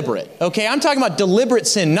is deliberate, okay? I'm talking about deliberate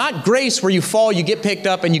sin, not grace where you fall, you get picked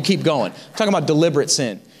up, and you keep going. I'm talking about deliberate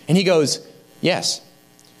sin. And he goes, yes.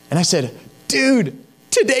 And I said, dude,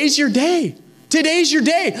 today's your day. Today's your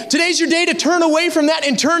day. Today's your day to turn away from that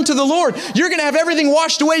and turn to the Lord. You're going to have everything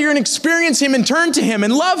washed away. You're going to experience Him and turn to Him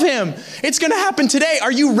and love Him. It's going to happen today.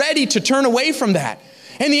 Are you ready to turn away from that?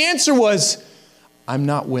 And the answer was, I'm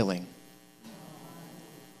not willing.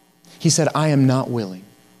 He said, I am not willing.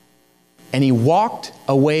 And he walked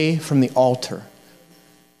away from the altar,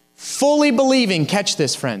 fully believing, catch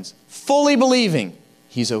this, friends, fully believing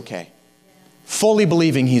he's okay. Fully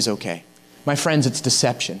believing he's okay. My friends, it's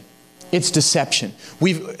deception. It's deception.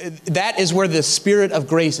 That is where the spirit of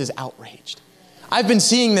grace is outraged. I've been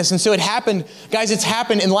seeing this, and so it happened, guys, it's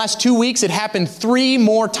happened in the last 2 weeks. It happened 3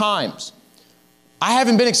 more times. I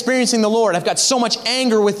haven't been experiencing the Lord. I've got so much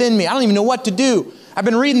anger within me. I don't even know what to do. I've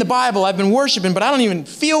been reading the Bible. I've been worshiping, but I don't even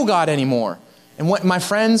feel God anymore. And my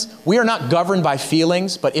friends, we are not governed by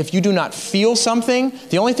feelings, but if you do not feel something,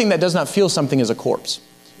 the only thing that does not feel something is a corpse,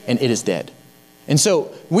 and it is dead. And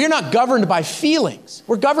so we're not governed by feelings.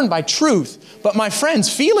 We're governed by truth. But my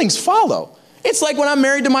friends, feelings follow. It's like when I'm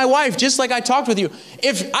married to my wife, just like I talked with you.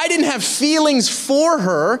 If I didn't have feelings for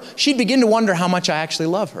her, she'd begin to wonder how much I actually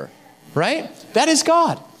love her, right? That is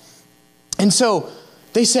God. And so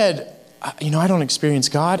they said, I don't experience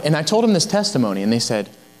God. And I told them this testimony, and they said,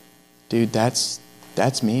 dude, that's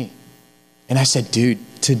me. And I said, dude,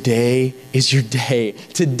 today is your day.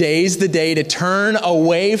 Today's the day to turn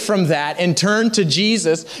away from that and turn to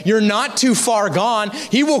Jesus. You're not too far gone.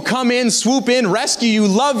 He will come in, swoop in, rescue you,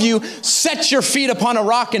 love you, set your feet upon a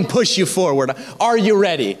rock and push you forward. Are you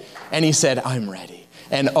ready? And he said, I'm ready.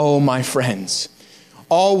 And oh, my friends,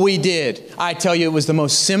 all we did, I tell you, it was the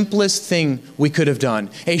most simplest thing we could have done.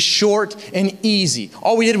 A short and easy.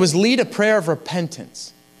 All we did was lead a prayer of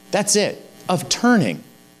repentance. That's it, of turning.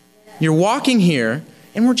 You're walking here,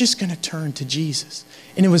 and we're just going to turn to Jesus.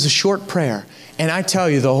 And it was a short prayer. And I tell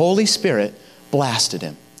you, the Holy Spirit blasted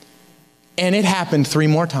him. And it happened 3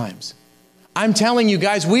 more times. I'm telling you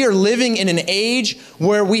guys, we are living in an age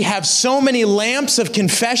where we have so many lamps of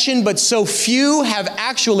confession, but so few have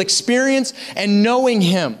actual experience and knowing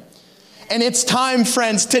Him. And it's time,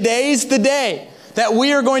 friends, today's the day that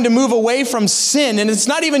we are going to move away from sin. And it's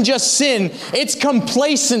not even just sin, it's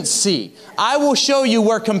complacency. I will show you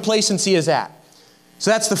where complacency is at.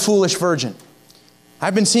 So that's the foolish virgin.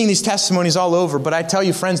 I've been seeing these testimonies all over, but I tell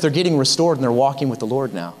you, friends, they're getting restored and they're walking with the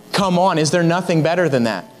Lord now. Come on, is there nothing better than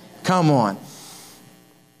that? Come on.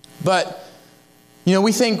 But,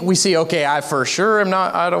 we see, okay, I for sure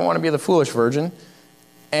I don't want to be the foolish virgin.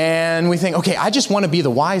 And we think, okay, I just want to be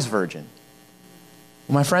the wise virgin.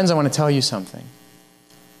 Well, my friends, I want to tell you something.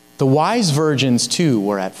 The wise virgins, too,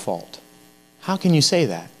 were at fault. How can you say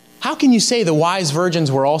that? How can you say the wise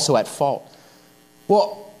virgins were also at fault?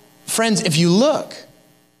 Well, friends, if you look,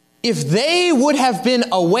 if they would have been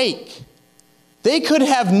awake, they could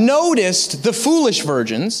have noticed the foolish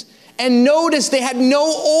virgins and noticed they had no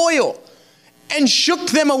oil and shook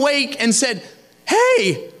them awake and said,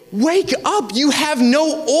 hey, wake up, you have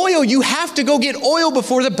no oil. You have to go get oil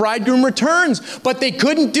before the bridegroom returns. But they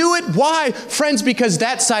couldn't do it. Why? Friends, because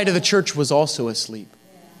that side of the church was also asleep.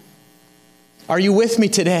 Are you with me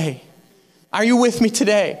today? Are you with me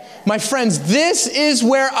today? My friends, this is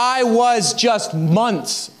where I was just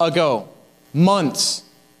months ago. Months.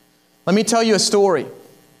 Let me tell you a story.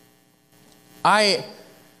 I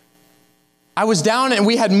was down and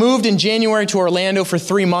we had moved in January to Orlando for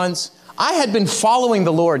 3 months. I had been following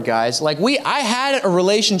the Lord, guys. I had a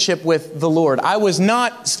relationship with the Lord. I was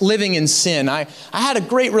not living in sin. I had a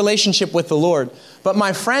great relationship with the Lord. But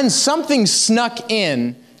my friends, something snuck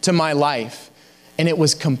in to my life, and it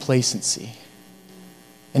was complacency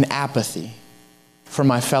and apathy for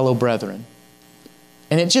my fellow brethren.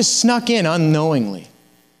 And it just snuck in unknowingly.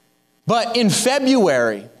 But in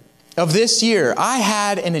February of this year, I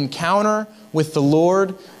had an encounter with the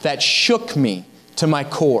Lord that shook me to my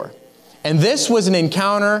core. And this was an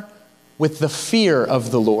encounter with the fear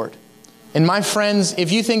of the Lord. And my friends,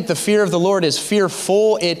 if you think the fear of the Lord is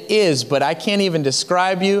fearful, it is, but I can't even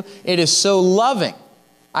describe you. It is so loving.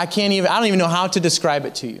 I don't even know how to describe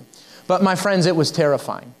it to you. But my friends, it was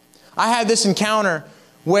terrifying. I had this encounter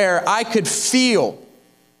where I could feel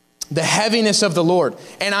the heaviness of the Lord.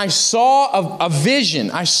 And I saw a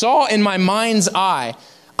vision. I saw in my mind's eye.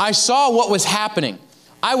 I saw what was happening.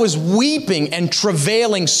 I was weeping and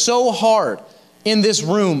travailing so hard in this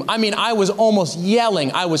room. I was almost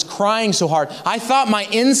yelling. I was crying so hard. I thought my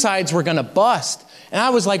insides were going to bust. And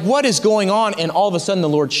I was like, what is going on? And all of a sudden the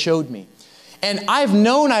Lord showed me. And I've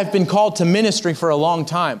known I've been called to ministry for a long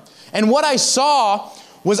time. And what I saw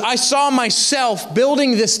was I saw myself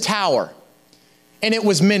building this tower. And it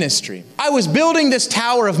was ministry. I was building this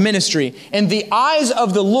tower of ministry. And the eyes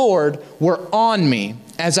of the Lord were on me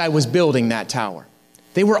as I was building that tower.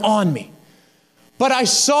 They were on me. But I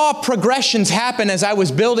saw progressions happen as I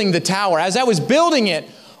was building the tower. As I was building it,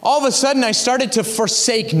 all of a sudden I started to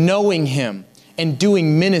forsake knowing Him and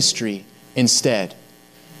doing ministry instead.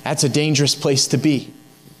 That's a dangerous place to be.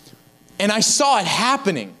 And I saw it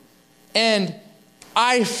happening. And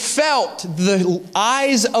I felt the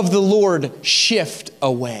eyes of the Lord shift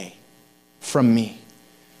away from me.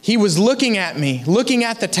 He was looking at me, looking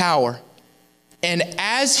at the tower. And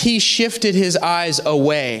as he shifted his eyes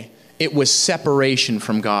away, it was separation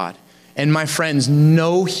from God. And my friends,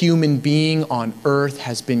 no human being on earth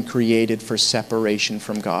has been created for separation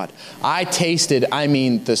from God. I tasted,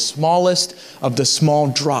 the smallest of the small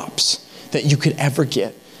drops that you could ever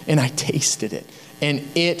get. And I tasted it. And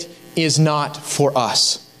it is not for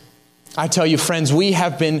us. I tell you, friends, we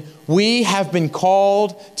have been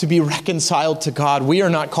called to be reconciled to God. We are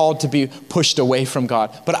not called to be pushed away from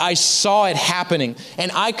God. But I saw it happening,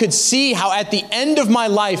 and I could see how at the end of my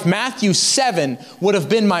life, Matthew 7 would have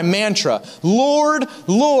been my mantra. Lord,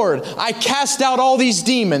 Lord, I cast out all these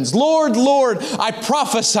demons. Lord, Lord, I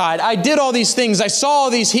prophesied. I did all these things. I saw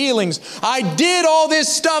all these healings. I did all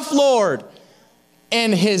this stuff, Lord.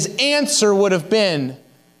 And his answer would have been,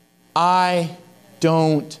 I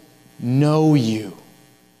don't know you.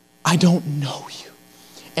 I don't know you.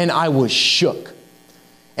 And I was shook.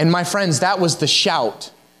 And my friends, that was the shout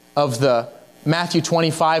of the Matthew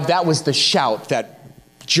 25. That was the shout that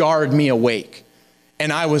jarred me awake.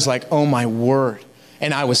 And I was like, oh my word.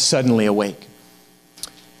 And I was suddenly awake.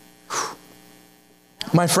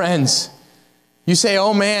 My friends, you say,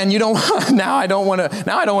 oh man, now I don't want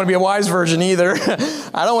to be a wise virgin either.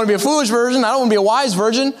 I don't want to be a foolish virgin. I don't want to be a wise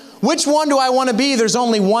virgin. Which one do I want to be? There's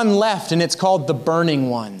only one left, and it's called the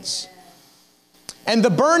burning ones. And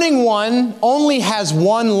the burning one only has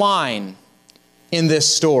one line in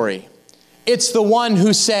this story. It's the one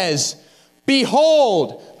who says,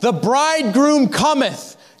 behold, the bridegroom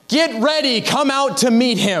cometh. Get ready, come out to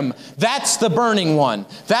meet him. That's the burning one.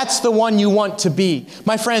 That's the one you want to be.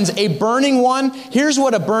 My friends, a burning one, here's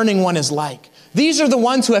what a burning one is like. These are the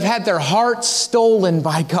ones who have had their hearts stolen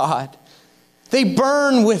by God. They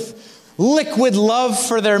burn with liquid love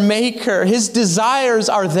for their Maker. His desires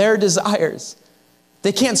are their desires.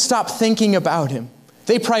 They can't stop thinking about him.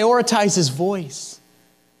 They prioritize his voice.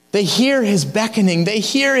 They hear his beckoning. They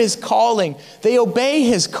hear his calling. They obey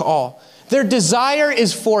his call. Their desire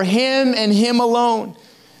is for him and him alone.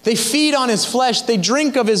 They feed on his flesh. They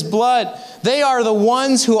drink of his blood. They are the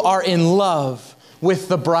ones who are in love with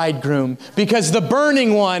the bridegroom, because the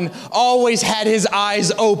burning one always had his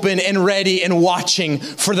eyes open and ready and watching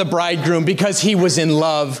for the bridegroom because he was in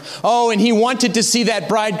love. Oh, and he wanted to see that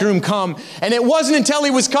bridegroom come. And it wasn't until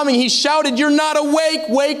he was coming, he shouted, you're not awake.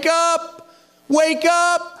 Wake up, wake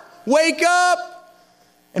up, wake up.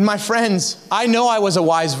 And my friends, I know I was a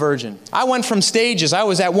wise virgin. I went from stages. I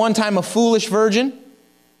was at one time a foolish virgin.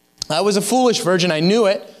 I was a foolish virgin. I knew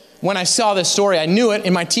it. When I saw this story, I knew it.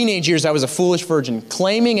 In my teenage years, I was a foolish virgin,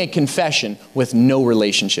 claiming a confession with no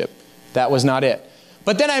relationship. That was not it.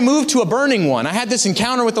 But then I moved to a burning one. I had this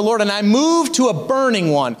encounter with the Lord, and I moved to a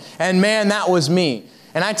burning one. And man, that was me.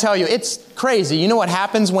 And I tell you, it's crazy. You know what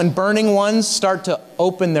happens when burning ones start to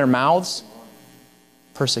open their mouths?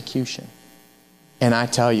 Persecution. And I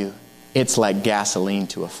tell you, it's like gasoline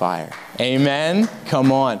to a fire. Amen?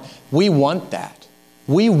 Come on. We want that.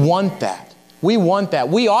 We want that. We want that.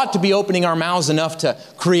 We ought to be opening our mouths enough to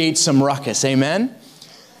create some ruckus. Amen?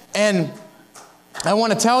 And I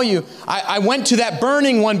want to tell you, I went to that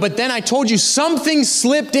burning one, but then I told you something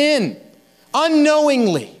slipped in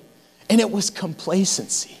unknowingly. And it was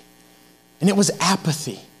complacency. And it was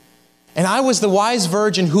apathy. And I was the wise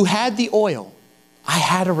virgin who had the oil. I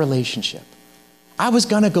had a relationship. I was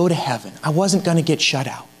going to go to heaven. I wasn't going to get shut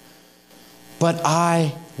out. But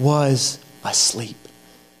I was asleep.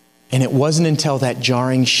 And it wasn't until that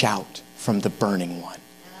jarring shout from the burning one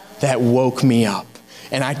that woke me up.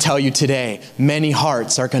 And I tell you today, many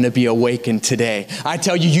hearts are going to be awakened today. I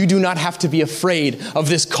tell you, you do not have to be afraid of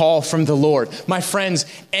this call from the Lord. My friends,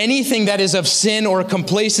 anything that is of sin or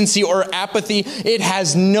complacency or apathy, it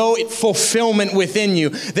has no fulfillment within you.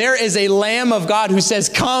 There is a Lamb of God who says,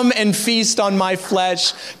 come and feast on my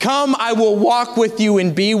flesh. Come, I will walk with you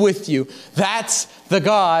and be with you. That's the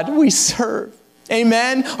God we serve.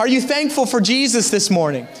 Amen. Are you thankful for Jesus this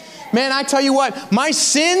morning? Man, I tell you what, my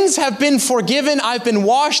sins have been forgiven. I've been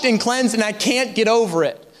washed and cleansed, and I can't get over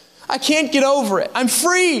it. I can't get over it. I'm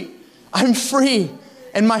free. I'm free.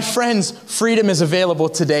 And my friends, freedom is available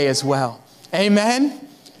today as well. Amen.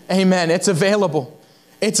 Amen. It's available.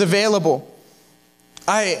 It's available.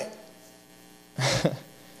 I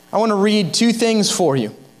want to read two things for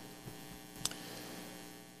you.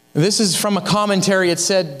 This is from a commentary. It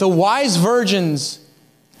said, the wise virgins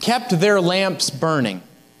kept their lamps burning,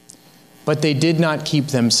 but they did not keep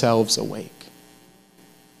themselves awake.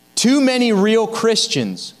 Too many real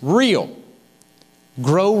Christians, grow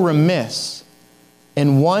remiss,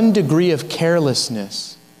 and one degree of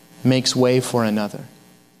carelessness makes way for another.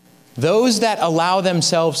 Those that allow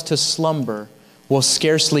themselves to slumber will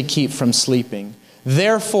scarcely keep from sleeping.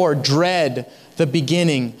 Therefore, dread the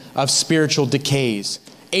beginning of spiritual decays.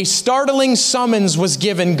 A startling summons was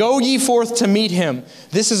given. Go ye forth to meet him.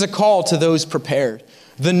 This is a call to those prepared.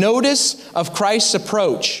 The notice of Christ's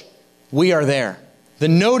approach, we are there. The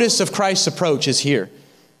notice of Christ's approach is here.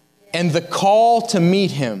 And the call to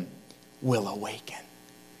meet him will awaken.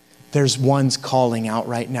 There's one's calling out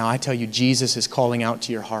right now. I tell you, Jesus is calling out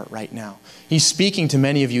to your heart right now. He's speaking to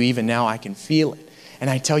many of you even now. I can feel it. And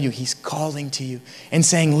I tell you, he's calling to you and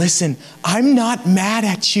saying, listen, I'm not mad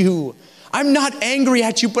at you. I'm not angry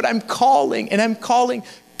at you, but I'm calling and I'm calling.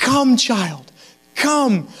 Come, child.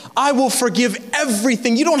 Come. I will forgive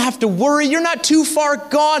everything. You don't have to worry. You're not too far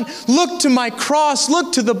gone. Look to my cross.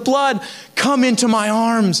 Look to the blood. Come into my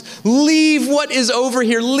arms. Leave what is over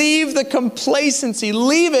here. Leave the complacency.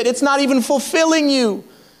 Leave it. It's not even fulfilling you.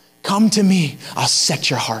 Come to me. I'll set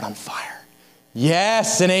your heart on fire.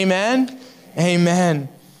 Yes and amen. Amen.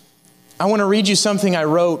 I want to read you something I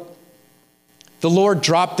wrote. The Lord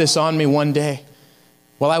dropped this on me one day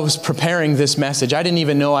while I was preparing this message. I didn't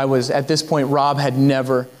even know I was, at this point, Rob had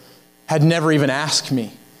never even asked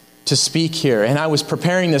me to speak here. And I was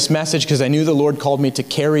preparing this message because I knew the Lord called me to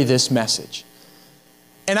carry this message.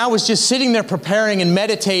 And I was just sitting there preparing and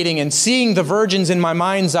meditating and seeing the virgins in my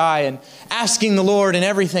mind's eye and asking the Lord and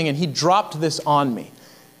everything. And he dropped this on me.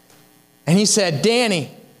 And he said,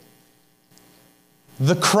 Danny,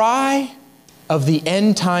 the cry of the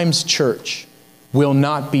end times church will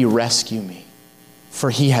not be rescue me, for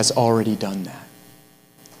he has already done that.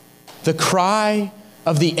 The cry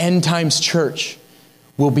of the end times church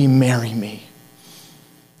will be marry me.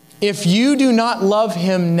 If you do not love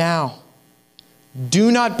him now,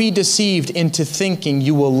 do not be deceived into thinking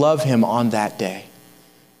you will love him on that day.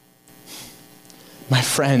 My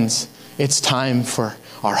friends, it's time for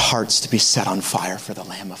our hearts to be set on fire for the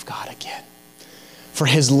Lamb of God again, for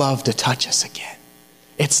his love to touch us again.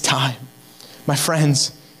 It's time. My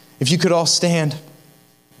friends, if you could all stand.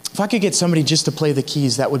 If I could get somebody just to play the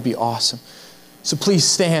keys, that would be awesome. So please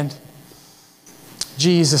stand.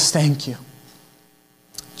 Jesus, thank you.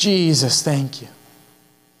 Jesus, thank you.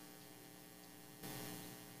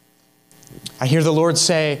 I hear the Lord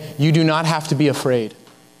say, you do not have to be afraid.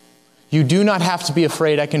 You do not have to be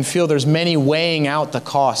afraid. I can feel there's many weighing out the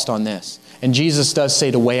cost on this. And Jesus does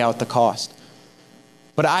say to weigh out the cost.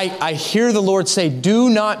 But I hear the Lord say, do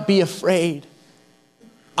not be afraid.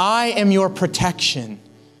 I am your protection.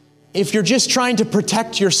 If you're just trying to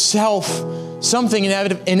protect yourself, something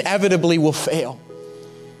inevitably will fail.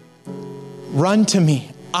 Run to me.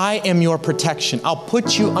 I am your protection. I'll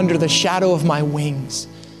put you under the shadow of my wings.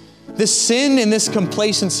 This sin and this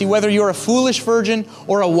complacency, whether you're a foolish virgin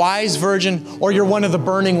or a wise virgin or you're one of the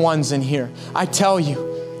burning ones in here, I tell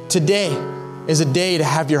you, today is a day to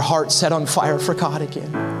have your heart set on fire for God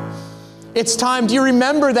again. It's time. Do you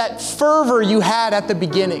remember that fervor you had at the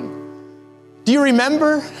beginning? Do you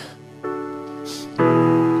remember?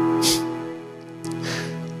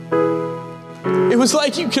 It was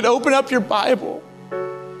like you could open up your Bible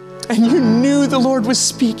and you knew the Lord was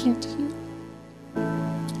speaking to you.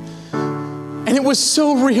 And it was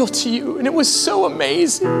so real to you, and it was so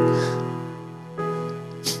amazing.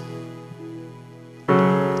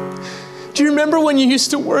 Do you remember when you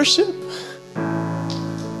used to worship?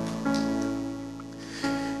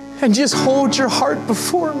 And just hold your heart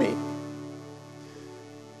before me.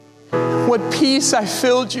 What peace I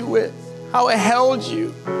filled you with, how I held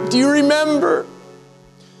you. Do you remember?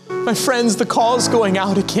 My friends, the call is going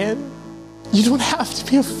out again. You don't have to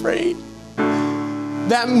be afraid.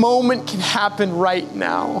 That moment can happen right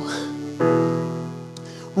now.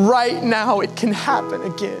 Right now it can happen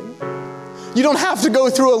again. You don't have to go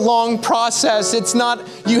through a long process. It's not,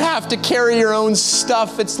 you have to carry your own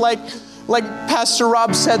stuff. It's like Pastor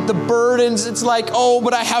Rob said, the burdens. It's like, oh,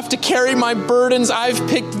 but I have to carry my burdens. I've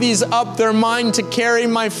picked these up. They're mine to carry.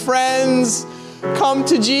 My friends, come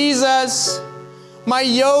to Jesus. My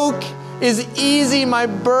yoke is easy, my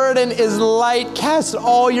burden is light. Cast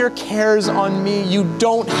all your cares on me. You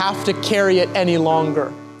don't have to carry it any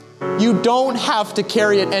longer. You don't have to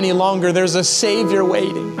carry it any longer. There's a Savior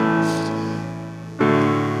waiting.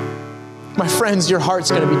 My friends, your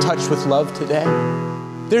heart's going to be touched with love today.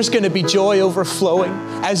 There's going to be joy overflowing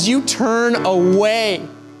as you turn away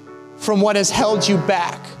from what has held you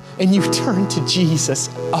back and you turn to Jesus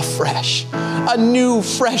afresh. A new,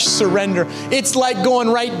 fresh surrender. It's like going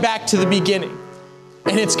right back to the beginning.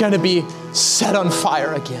 And it's going to be set on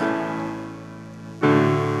fire again.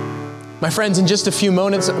 My friends, in just a few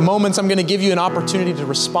moments, I'm going to give you an opportunity to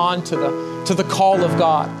respond to the call of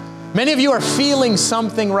God. Many of you are feeling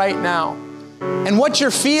something right now. And what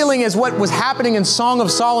you're feeling is what was happening in Song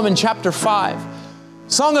of Solomon chapter 5.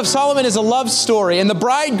 Song of Solomon is a love story, and the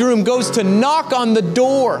bridegroom goes to knock on the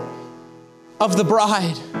door of the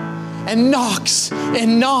bride and knocks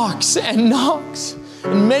and knocks and knocks.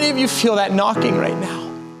 And many of you feel that knocking right now.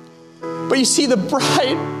 But you see, the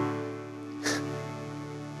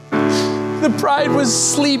bride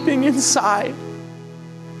was sleeping inside.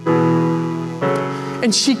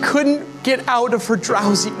 And she couldn't get out of her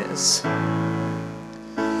drowsiness.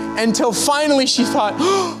 Until finally she thought,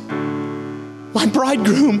 oh, my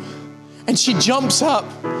bridegroom. And she jumps up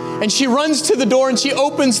and she runs to the door and she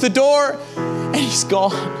opens the door and he's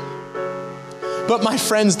gone. But my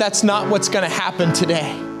friends, that's not what's going to happen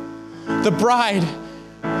today. The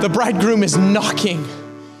bridegroom is knocking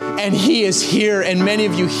and he is here, and many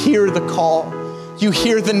of you hear the call. You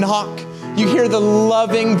hear the knock. You hear the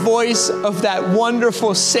loving voice of that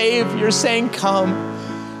wonderful Savior saying, come,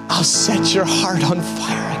 I'll set your heart on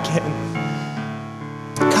fire again.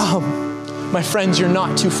 Come. My friends, you're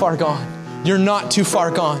not too far gone. You're not too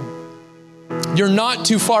far gone. You're not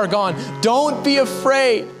too far gone. Don't be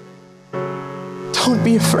afraid. Don't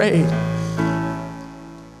be afraid.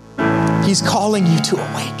 He's calling you to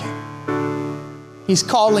awaken. He's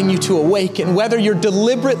calling you to awaken. Whether you're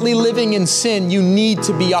deliberately living in sin, you need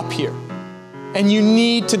to be up here. And you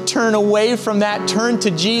need to turn away from that. Turn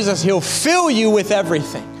to Jesus. He'll fill you with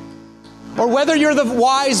everything. Or whether you're the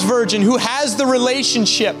wise virgin who has the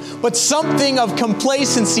relationship, but something of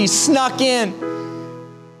complacency snuck in.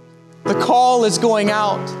 The call is going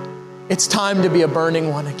out. It's time to be a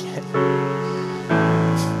burning one again.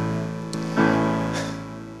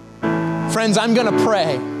 Friends, I'm going to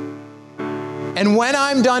pray. And when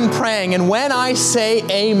I'm done praying, and when I say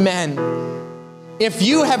amen, if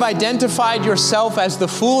you have identified yourself as the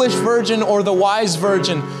foolish virgin or the wise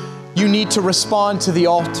virgin, you need to respond to the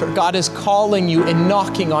altar. God is calling you and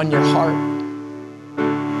knocking on your heart.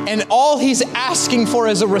 And all He's asking for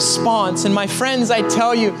is a response. And my friends, I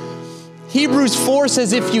tell you, Hebrews 4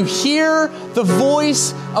 says, if you hear the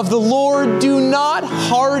voice of the Lord, do not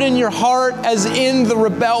harden your heart as in the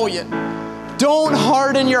rebellion. Don't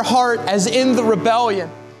harden your heart as in the rebellion.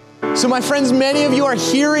 So my friends, many of you are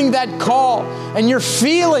hearing that call and you're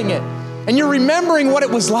feeling it. And you're remembering what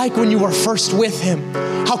it was like when you were first with Him.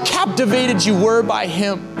 How captivated you were by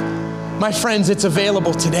Him. My friends, it's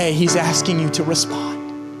available today. He's asking you to respond.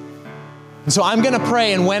 And so I'm going to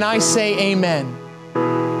pray, and when I say amen,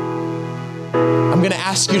 I'm going to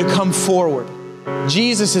ask you to come forward.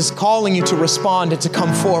 Jesus is calling you to respond and to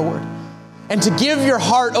come forward. And to give your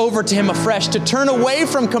heart over to Him afresh, to turn away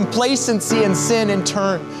from complacency and sin and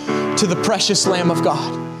turn to the precious Lamb of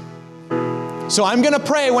God. So I'm going to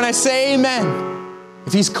pray when I say amen.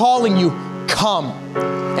 If He's calling you, come.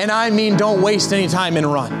 And I mean, don't waste any time and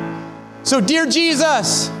run. So dear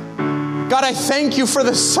Jesus, God, I thank you for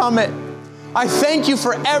the summit. I thank you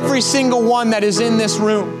for every single one that is in this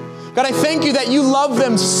room. God, I thank you that you love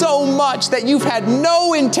them so much that you've had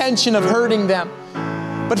no intention of hurting them.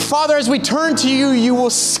 But Father, as we turn to you, you will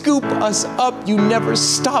scoop us up. You never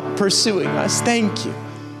stop pursuing us. Thank you.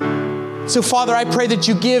 So Father, I pray that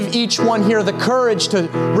you give each one here the courage to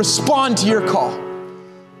respond to your call.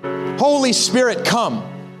 Holy Spirit, come.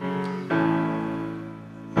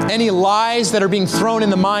 Any lies that are being thrown in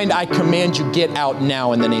the mind, I command you, get out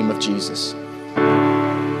now in the name of Jesus.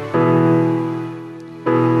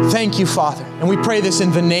 Thank you, Father. And we pray this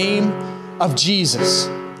in the name of Jesus.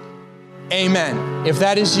 Amen. If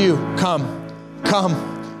that is you, come.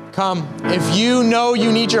 If you know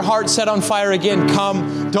you need your heart set on fire again,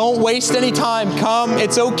 come. Don't waste any time. Come.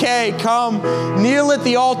 It's okay. Come. Kneel at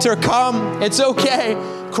the altar. Come. It's okay.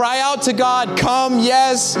 Cry out to God. Come.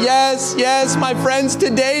 Yes, yes, yes. My friends,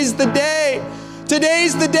 today's the day.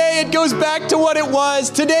 Today's the day it goes back to what it was.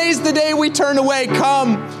 Today's the day we turn away.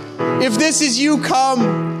 Come. If this is you,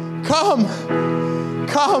 come. Come.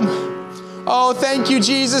 Come. Oh, thank you,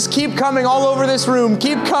 Jesus. Keep coming all over this room.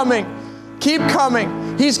 Keep coming. Keep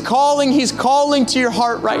coming. He's calling to your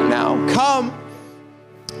heart right now. Come.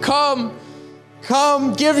 Come.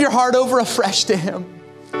 Come. Give your heart over afresh to Him.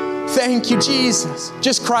 Thank you, Jesus.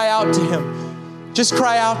 Just cry out to Him. Just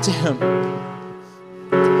cry out to Him.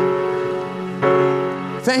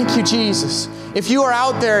 Thank you, Jesus. If you are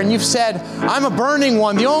out there and you've said, I'm a burning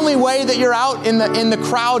one, the only way that you're out in the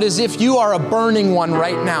crowd is if you are a burning one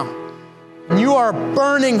right now. You are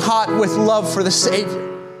burning hot with love for the Savior.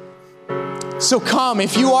 So come,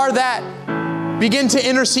 if you are that, begin to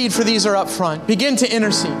intercede for these are up front. Begin to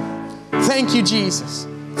intercede. Thank you, Jesus.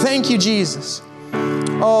 Thank you, Jesus.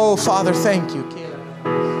 Oh, Father, thank you.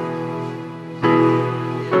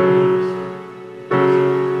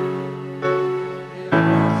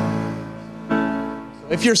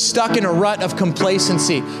 If you're stuck in a rut of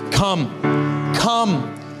complacency, come.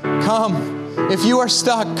 If you are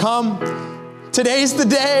stuck, come. Today's the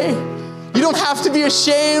day. You don't have to be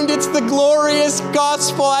ashamed. It's the glorious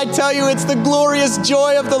gospel. I tell you, it's the glorious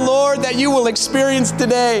joy of the Lord that you will experience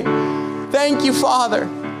today. Thank you, Father.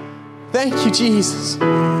 Thank you, Jesus.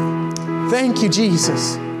 Thank you,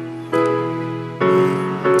 Jesus.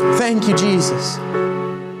 Thank you, Jesus.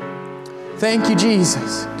 Thank you,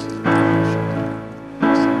 Jesus.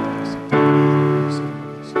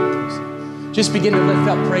 Just begin to lift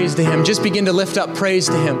up praise to Him. Just begin to lift up praise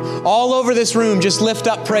to Him. All over this room, just lift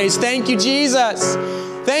up praise. Thank you, Jesus.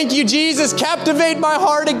 Thank you, Jesus. Captivate my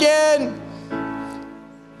heart again.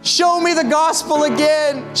 Show me the gospel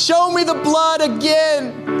again. Show me the blood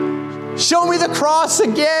again. Show me the cross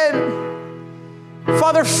again.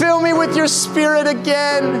 Father, fill me with your Spirit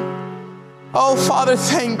again. Oh, Father,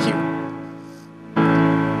 thank you.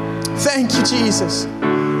 Thank you, Jesus.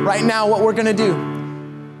 Right now, what we're going to do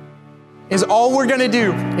is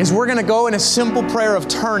we're going to go in a simple prayer of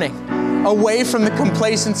turning away from the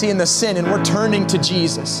complacency and the sin, and we're turning to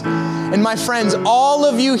Jesus. And my friends, all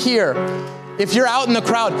of you here, if you're out in the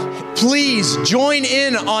crowd, please join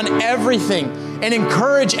in on everything and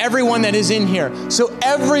encourage everyone that is in here. So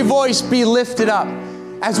every voice be lifted up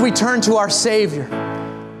as we turn to our Savior.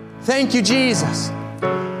 Thank you, Jesus.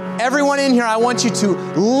 Everyone in here, I want you to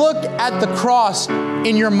look at the cross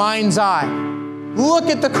in your mind's eye. Look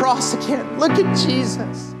at the cross again. Look at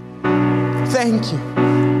Jesus. Thank you.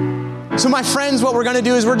 So my friends, what we're going to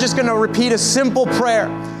do is we're just going to repeat a simple prayer.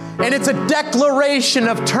 And it's a declaration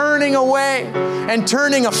of turning away and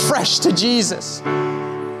turning afresh to Jesus.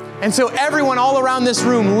 And so everyone all around this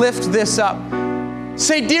room, lift this up.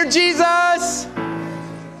 Say, "Dear Jesus,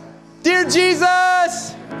 dear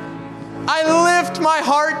Jesus, I lift my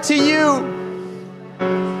heart to you.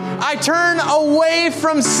 I turn away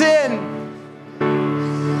from sin.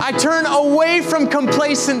 I turn away from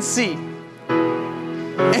complacency.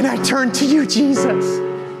 And I turn to you, Jesus.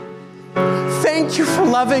 Thank you for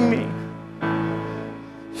loving me.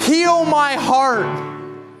 Heal my heart.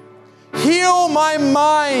 Heal my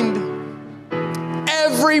mind.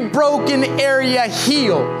 Every broken area,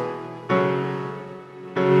 heal.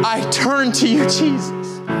 I turn to you,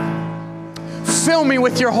 Jesus. Fill me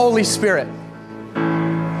with your Holy Spirit."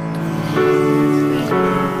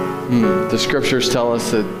 The scriptures tell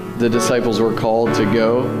us that the disciples were called to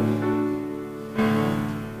go,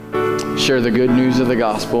 share the good news of the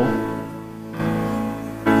gospel,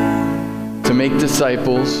 to make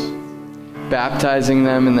disciples, baptizing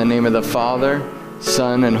them in the name of the Father,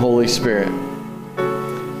 Son, and Holy Spirit.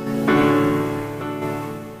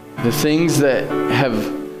 The things that have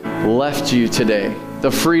left you today,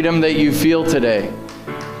 the freedom that you feel today,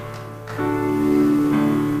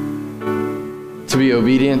 to be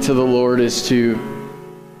obedient to the Lord is to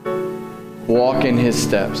walk in His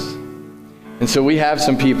steps. And so we have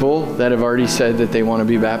some people that have already said that they want to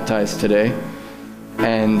be baptized today.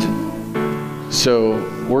 And so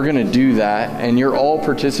we're going to do that, and you're all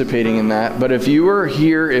participating in that. But if you were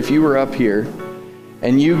here, if you were up here,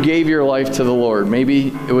 and you gave your life to the Lord,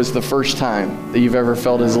 maybe it was the first time that you've ever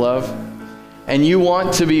felt His love, and you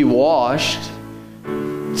want to be washed,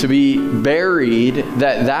 to be buried,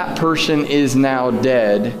 that person is now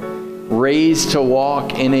dead, raised to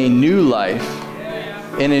walk in a new life.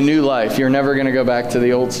 In a new life. You're never going to go back to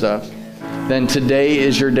the old stuff. Then today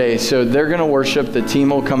is your day. So they're going to worship. The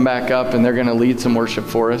team will come back up and they're going to lead some worship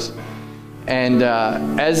for us. And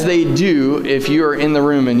as they do, if you are in the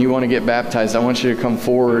room and you want to get baptized, I want you to come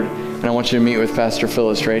forward and I want you to meet with Pastor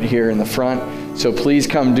Phyllis right here in the front. So please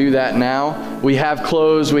come do that now. We have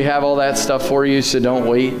clothes, we have all that stuff for you, so don't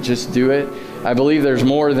wait, just do it. I believe there's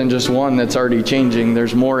more than just one that's already changing.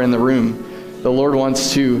 There's more in the room. The Lord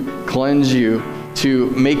wants to cleanse you, to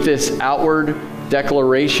make this outward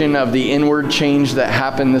declaration of the inward change that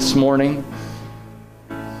happened this morning.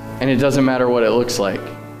 And it doesn't matter what it looks like.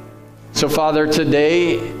 So Father,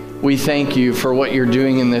 today we thank you for what you're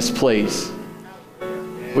doing in this place.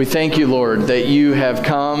 We thank you, Lord, that you have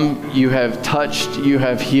come, you have touched, you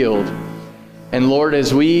have healed. And Lord,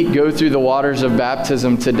 as we go through the waters of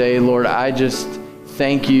baptism today, Lord, I just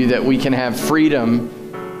thank you that we can have freedom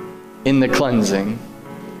in the cleansing,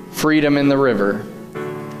 freedom in the river.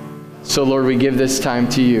 So Lord, we give this time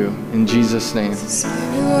to you in Jesus' name.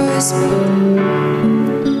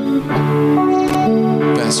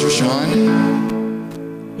 Pastor Sean,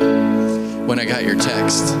 when I got your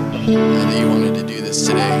text that you wanted to do this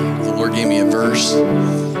today, the Lord gave me a verse,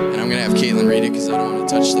 and I'm going to have Caitlin read it because I don't want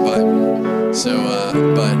to touch the Bible. So,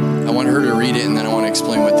 but I want her to read it, and then I want to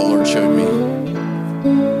explain what the Lord showed me.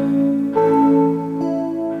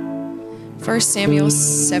 1 Samuel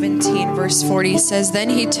 17, verse 40 says, "Then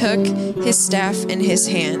he took his staff in his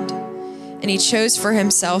hand, and he chose for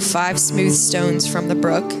himself 5 smooth stones from the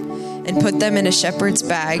brook, and put them in a shepherd's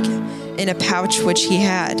bag, in a pouch which he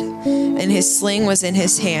had. And his sling was in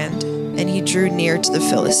his hand, and he drew near to the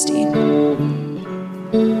Philistine."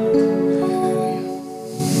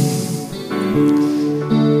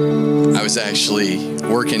 I was actually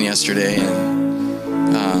working yesterday,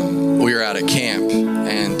 and we were at a camp,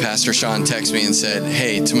 and Pastor Sean texted me and said,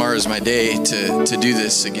 "Hey, tomorrow's my day to do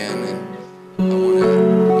this again, and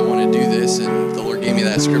I want to do this." And the Lord gave me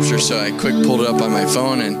that scripture, so I quick pulled it up on my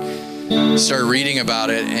phone and started reading about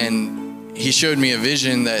it. And he showed me a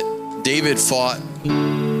vision that David fought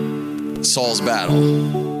Saul's battle.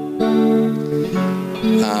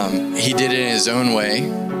 He did it in his own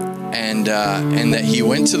way, and that he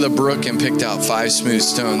went to the brook and picked out 5 smooth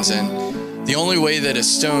stones. And the only way that a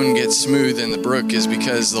stone gets smooth in the brook is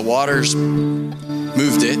because the waters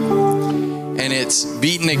moved it, and it's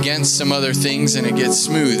beaten against some other things, and it gets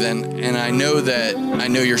smooth. And I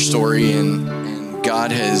know your story, and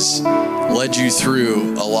God has led you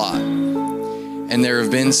through a lot. And there have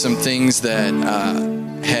been some things that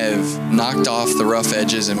have knocked off the rough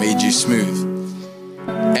edges and made you smooth.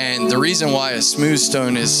 And the reason why a smooth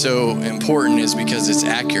stone is so important is because it's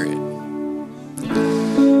accurate.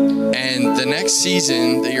 And the next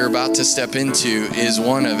season that you're about to step into is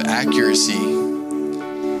one of accuracy,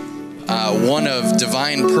 one of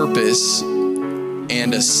divine purpose,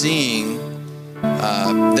 and a seeing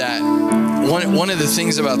that one of the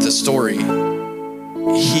things about the story,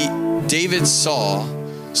 David saw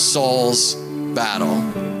Saul's battle.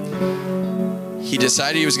 He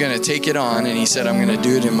decided he was going to take it on, and he said, "I'm going to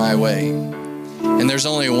do it in my way." And there's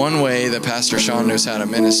only one way that Pastor Sean knows how to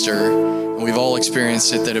minister, and we've all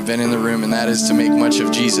experienced it that have been in the room, and that is to make much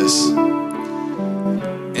of Jesus.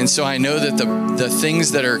 And so I know that the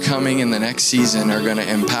things that are coming in the next season are going to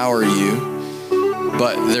empower you,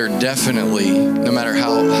 but they're definitely, no matter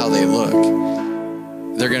how they look,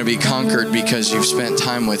 they're going to be conquered because you've spent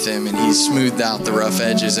time with him, and he's smoothed out the rough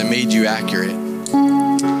edges and made you accurate.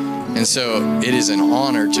 And so it is an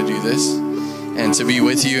honor to do this and to be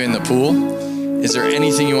with you in the pool. Is there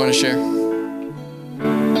anything you want to share?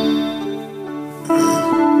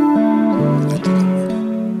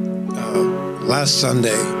 Last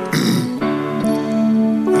Sunday,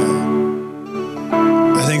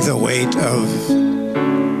 I think the weight of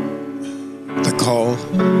the call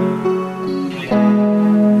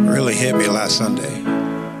really hit me last Sunday.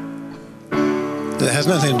 It has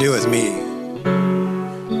nothing to do with me.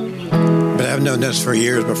 But I've known this for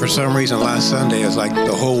years, but for some reason last Sunday, it's like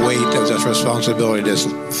the whole weight of this responsibility just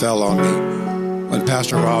fell on me. When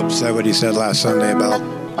Pastor Rob said what he said last Sunday about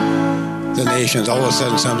the nations, all of a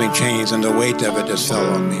sudden something changed and the weight of it just fell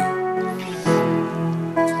on me.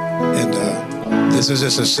 And this is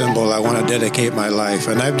just a symbol. I want to dedicate my life.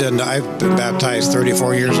 And I've been baptized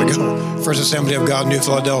 34 years ago, First Assembly of God, New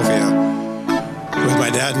Philadelphia, with my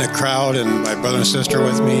dad in the crowd and my brother and sister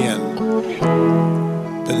with me.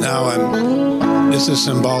 But now this is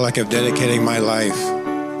symbolic of dedicating my life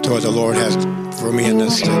to what the Lord has for me in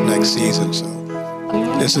this next season. So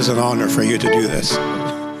this is an honor for you to do this.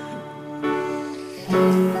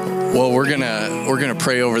 Well, we're gonna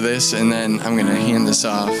pray over this, and then I'm gonna hand this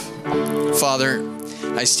off. Father,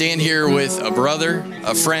 I stand here with a brother,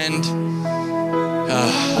 a friend.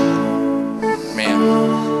 Man.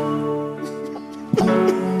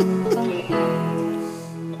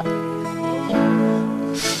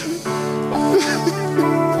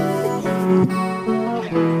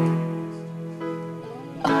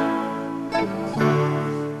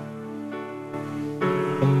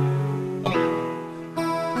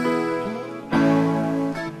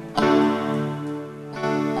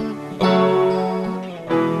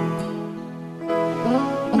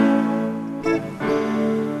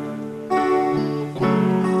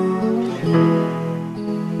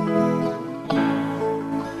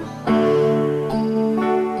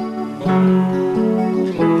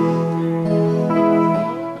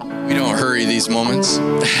 Moments.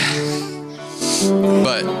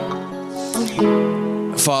 But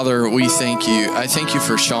Father, we thank you. I thank you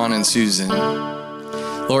for Sean and Susan.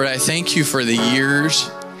 Lord, I thank you for the years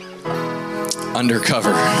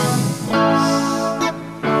undercover.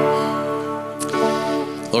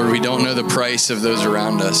 Lord, we don't know the price of those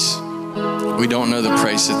around us. We don't know the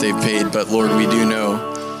price that they've paid, but Lord, we do know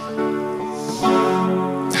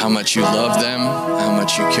how much you love them, how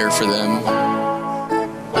much you care for them,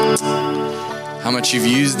 how much you've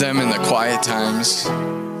used them in the quiet times,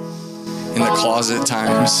 in the closet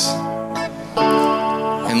times.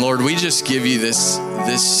 And Lord, we just give you this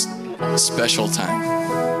special time.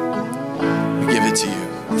 We give it to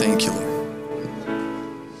you. Thank you, Lord.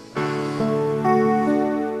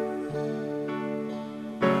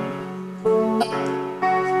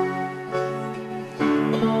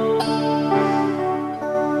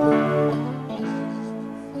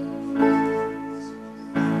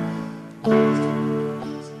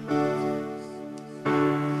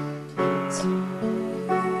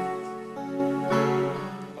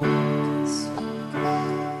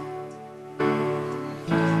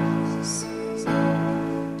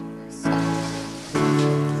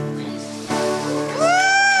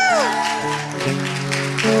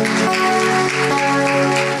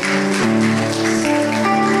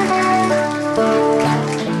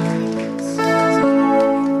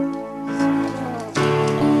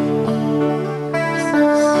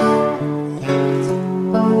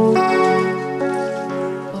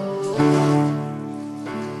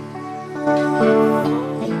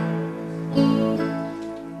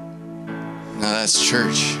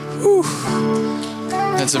 Church. Whew.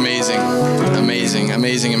 That's amazing. Amazing,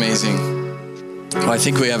 amazing, amazing. Well, I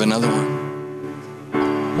think we have another one.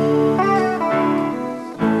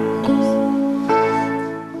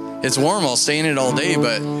 It's warm, I'll stay in it all day,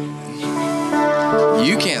 but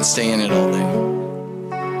you can't stay in it all day.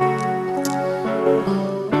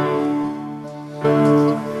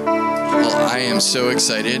 Well, I am so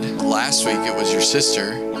excited. Last week it was your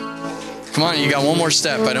sister. Come on, you got one more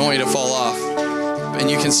step. I don't want you to fall off. And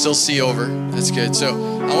you can still see over. That's good. So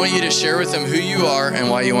I want you to share with them who you are and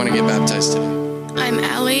why you want to get baptized today. I'm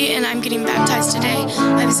Allie, and I'm getting baptized today.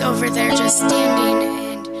 I was over there just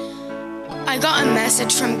standing, and I got a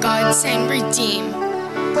message from God saying redeem.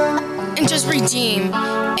 And just redeem.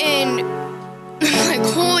 And I'm like,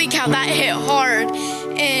 holy cow, that hit hard.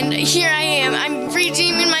 And here I am. I'm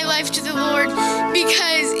redeeming my life to the Lord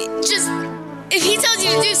because just, if he tells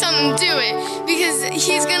you to do something, do it. Because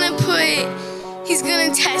he's going to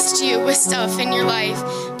test you with stuff in your life,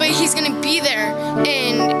 but he's going to be there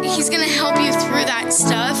and he's going to help you through that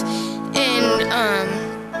stuff. And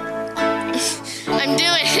I'm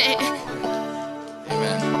doing it.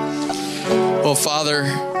 Amen. Well, Father,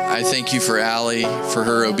 I thank you for Allie, for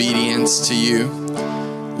her obedience to you.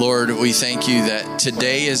 Lord, we thank you that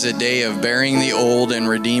today is a day of burying the old and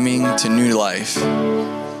redeeming to new life.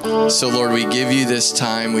 So, Lord, we give you this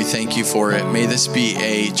time. We thank you for it. May this be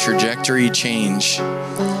a trajectory change.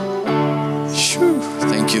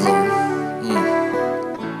 Thank you, Lord.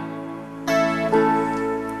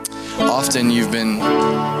 Often you've been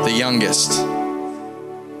the youngest.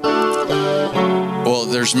 Well,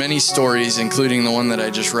 there's many stories, including the one that I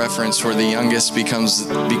just referenced, where the youngest becomes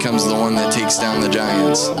the one that takes down the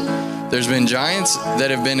giants. There's been giants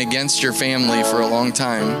that have been against your family for a long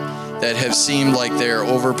time, that have seemed like they're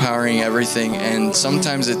overpowering everything, and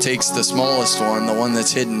sometimes it takes the smallest one, the one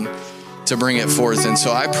that's hidden, to bring it forth. And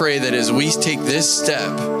so I pray that as we take this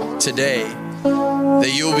step today,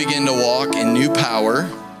 that you'll begin to walk in new power,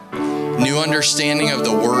 new understanding of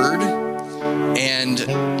the Word, and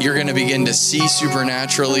you're going to begin to see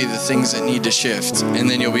supernaturally the things that need to shift, and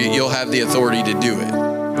then you'll have the authority to do it.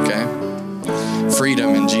 Okay?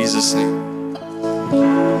 Freedom in Jesus' name.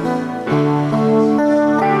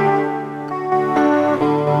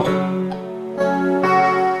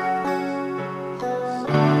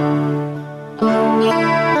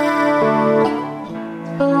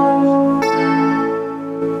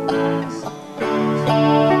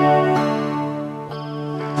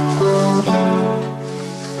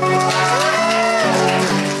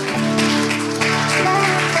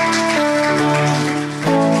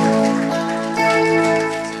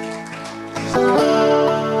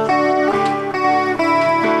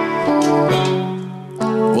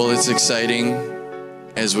 Exciting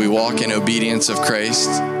as we walk in obedience of Christ.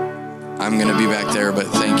 I'm going to be back there, but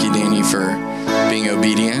thank you, Danny, for being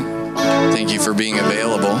obedient. Thank you for being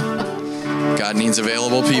available. God needs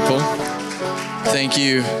available people. Thank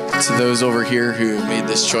you to those over here who made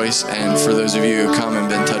this choice, and for those of you who come and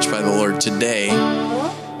been touched by the Lord today.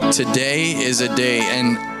 Today is a day,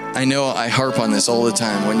 and I know I harp on this all the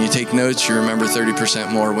time. When you take notes, you remember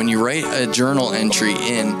 30% more. When you write a journal entry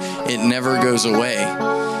in, it never goes away.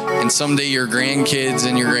 And someday your grandkids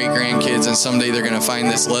and your great-grandkids, and someday they're going to find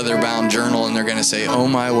this leather-bound journal and they're going to say, oh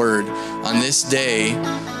my word, on this day,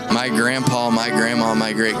 my grandpa, my grandma,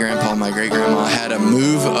 my great-grandpa, my great-grandma had a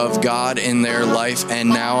move of God in their life, and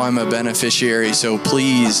now I'm a beneficiary. So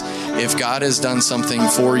please, if God has done something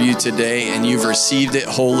for you today and you've received it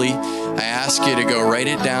wholly, I ask you to go write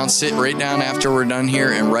it down, sit right down after we're done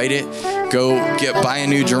here and write it. Go buy a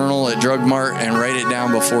new journal at Drug Mart and write it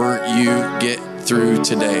down before you get through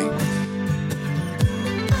today.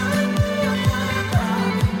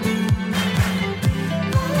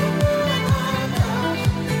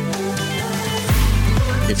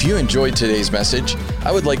 If you enjoyed today's message,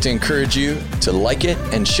 I would like to encourage you to like it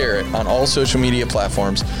and share it on all social media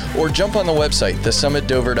platforms, or jump on the website,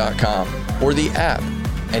 thesummitdover.com, or the app,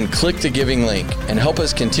 and click the giving link and help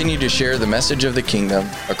us continue to share the message of the kingdom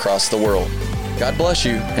across the world. God bless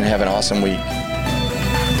you and have an awesome week.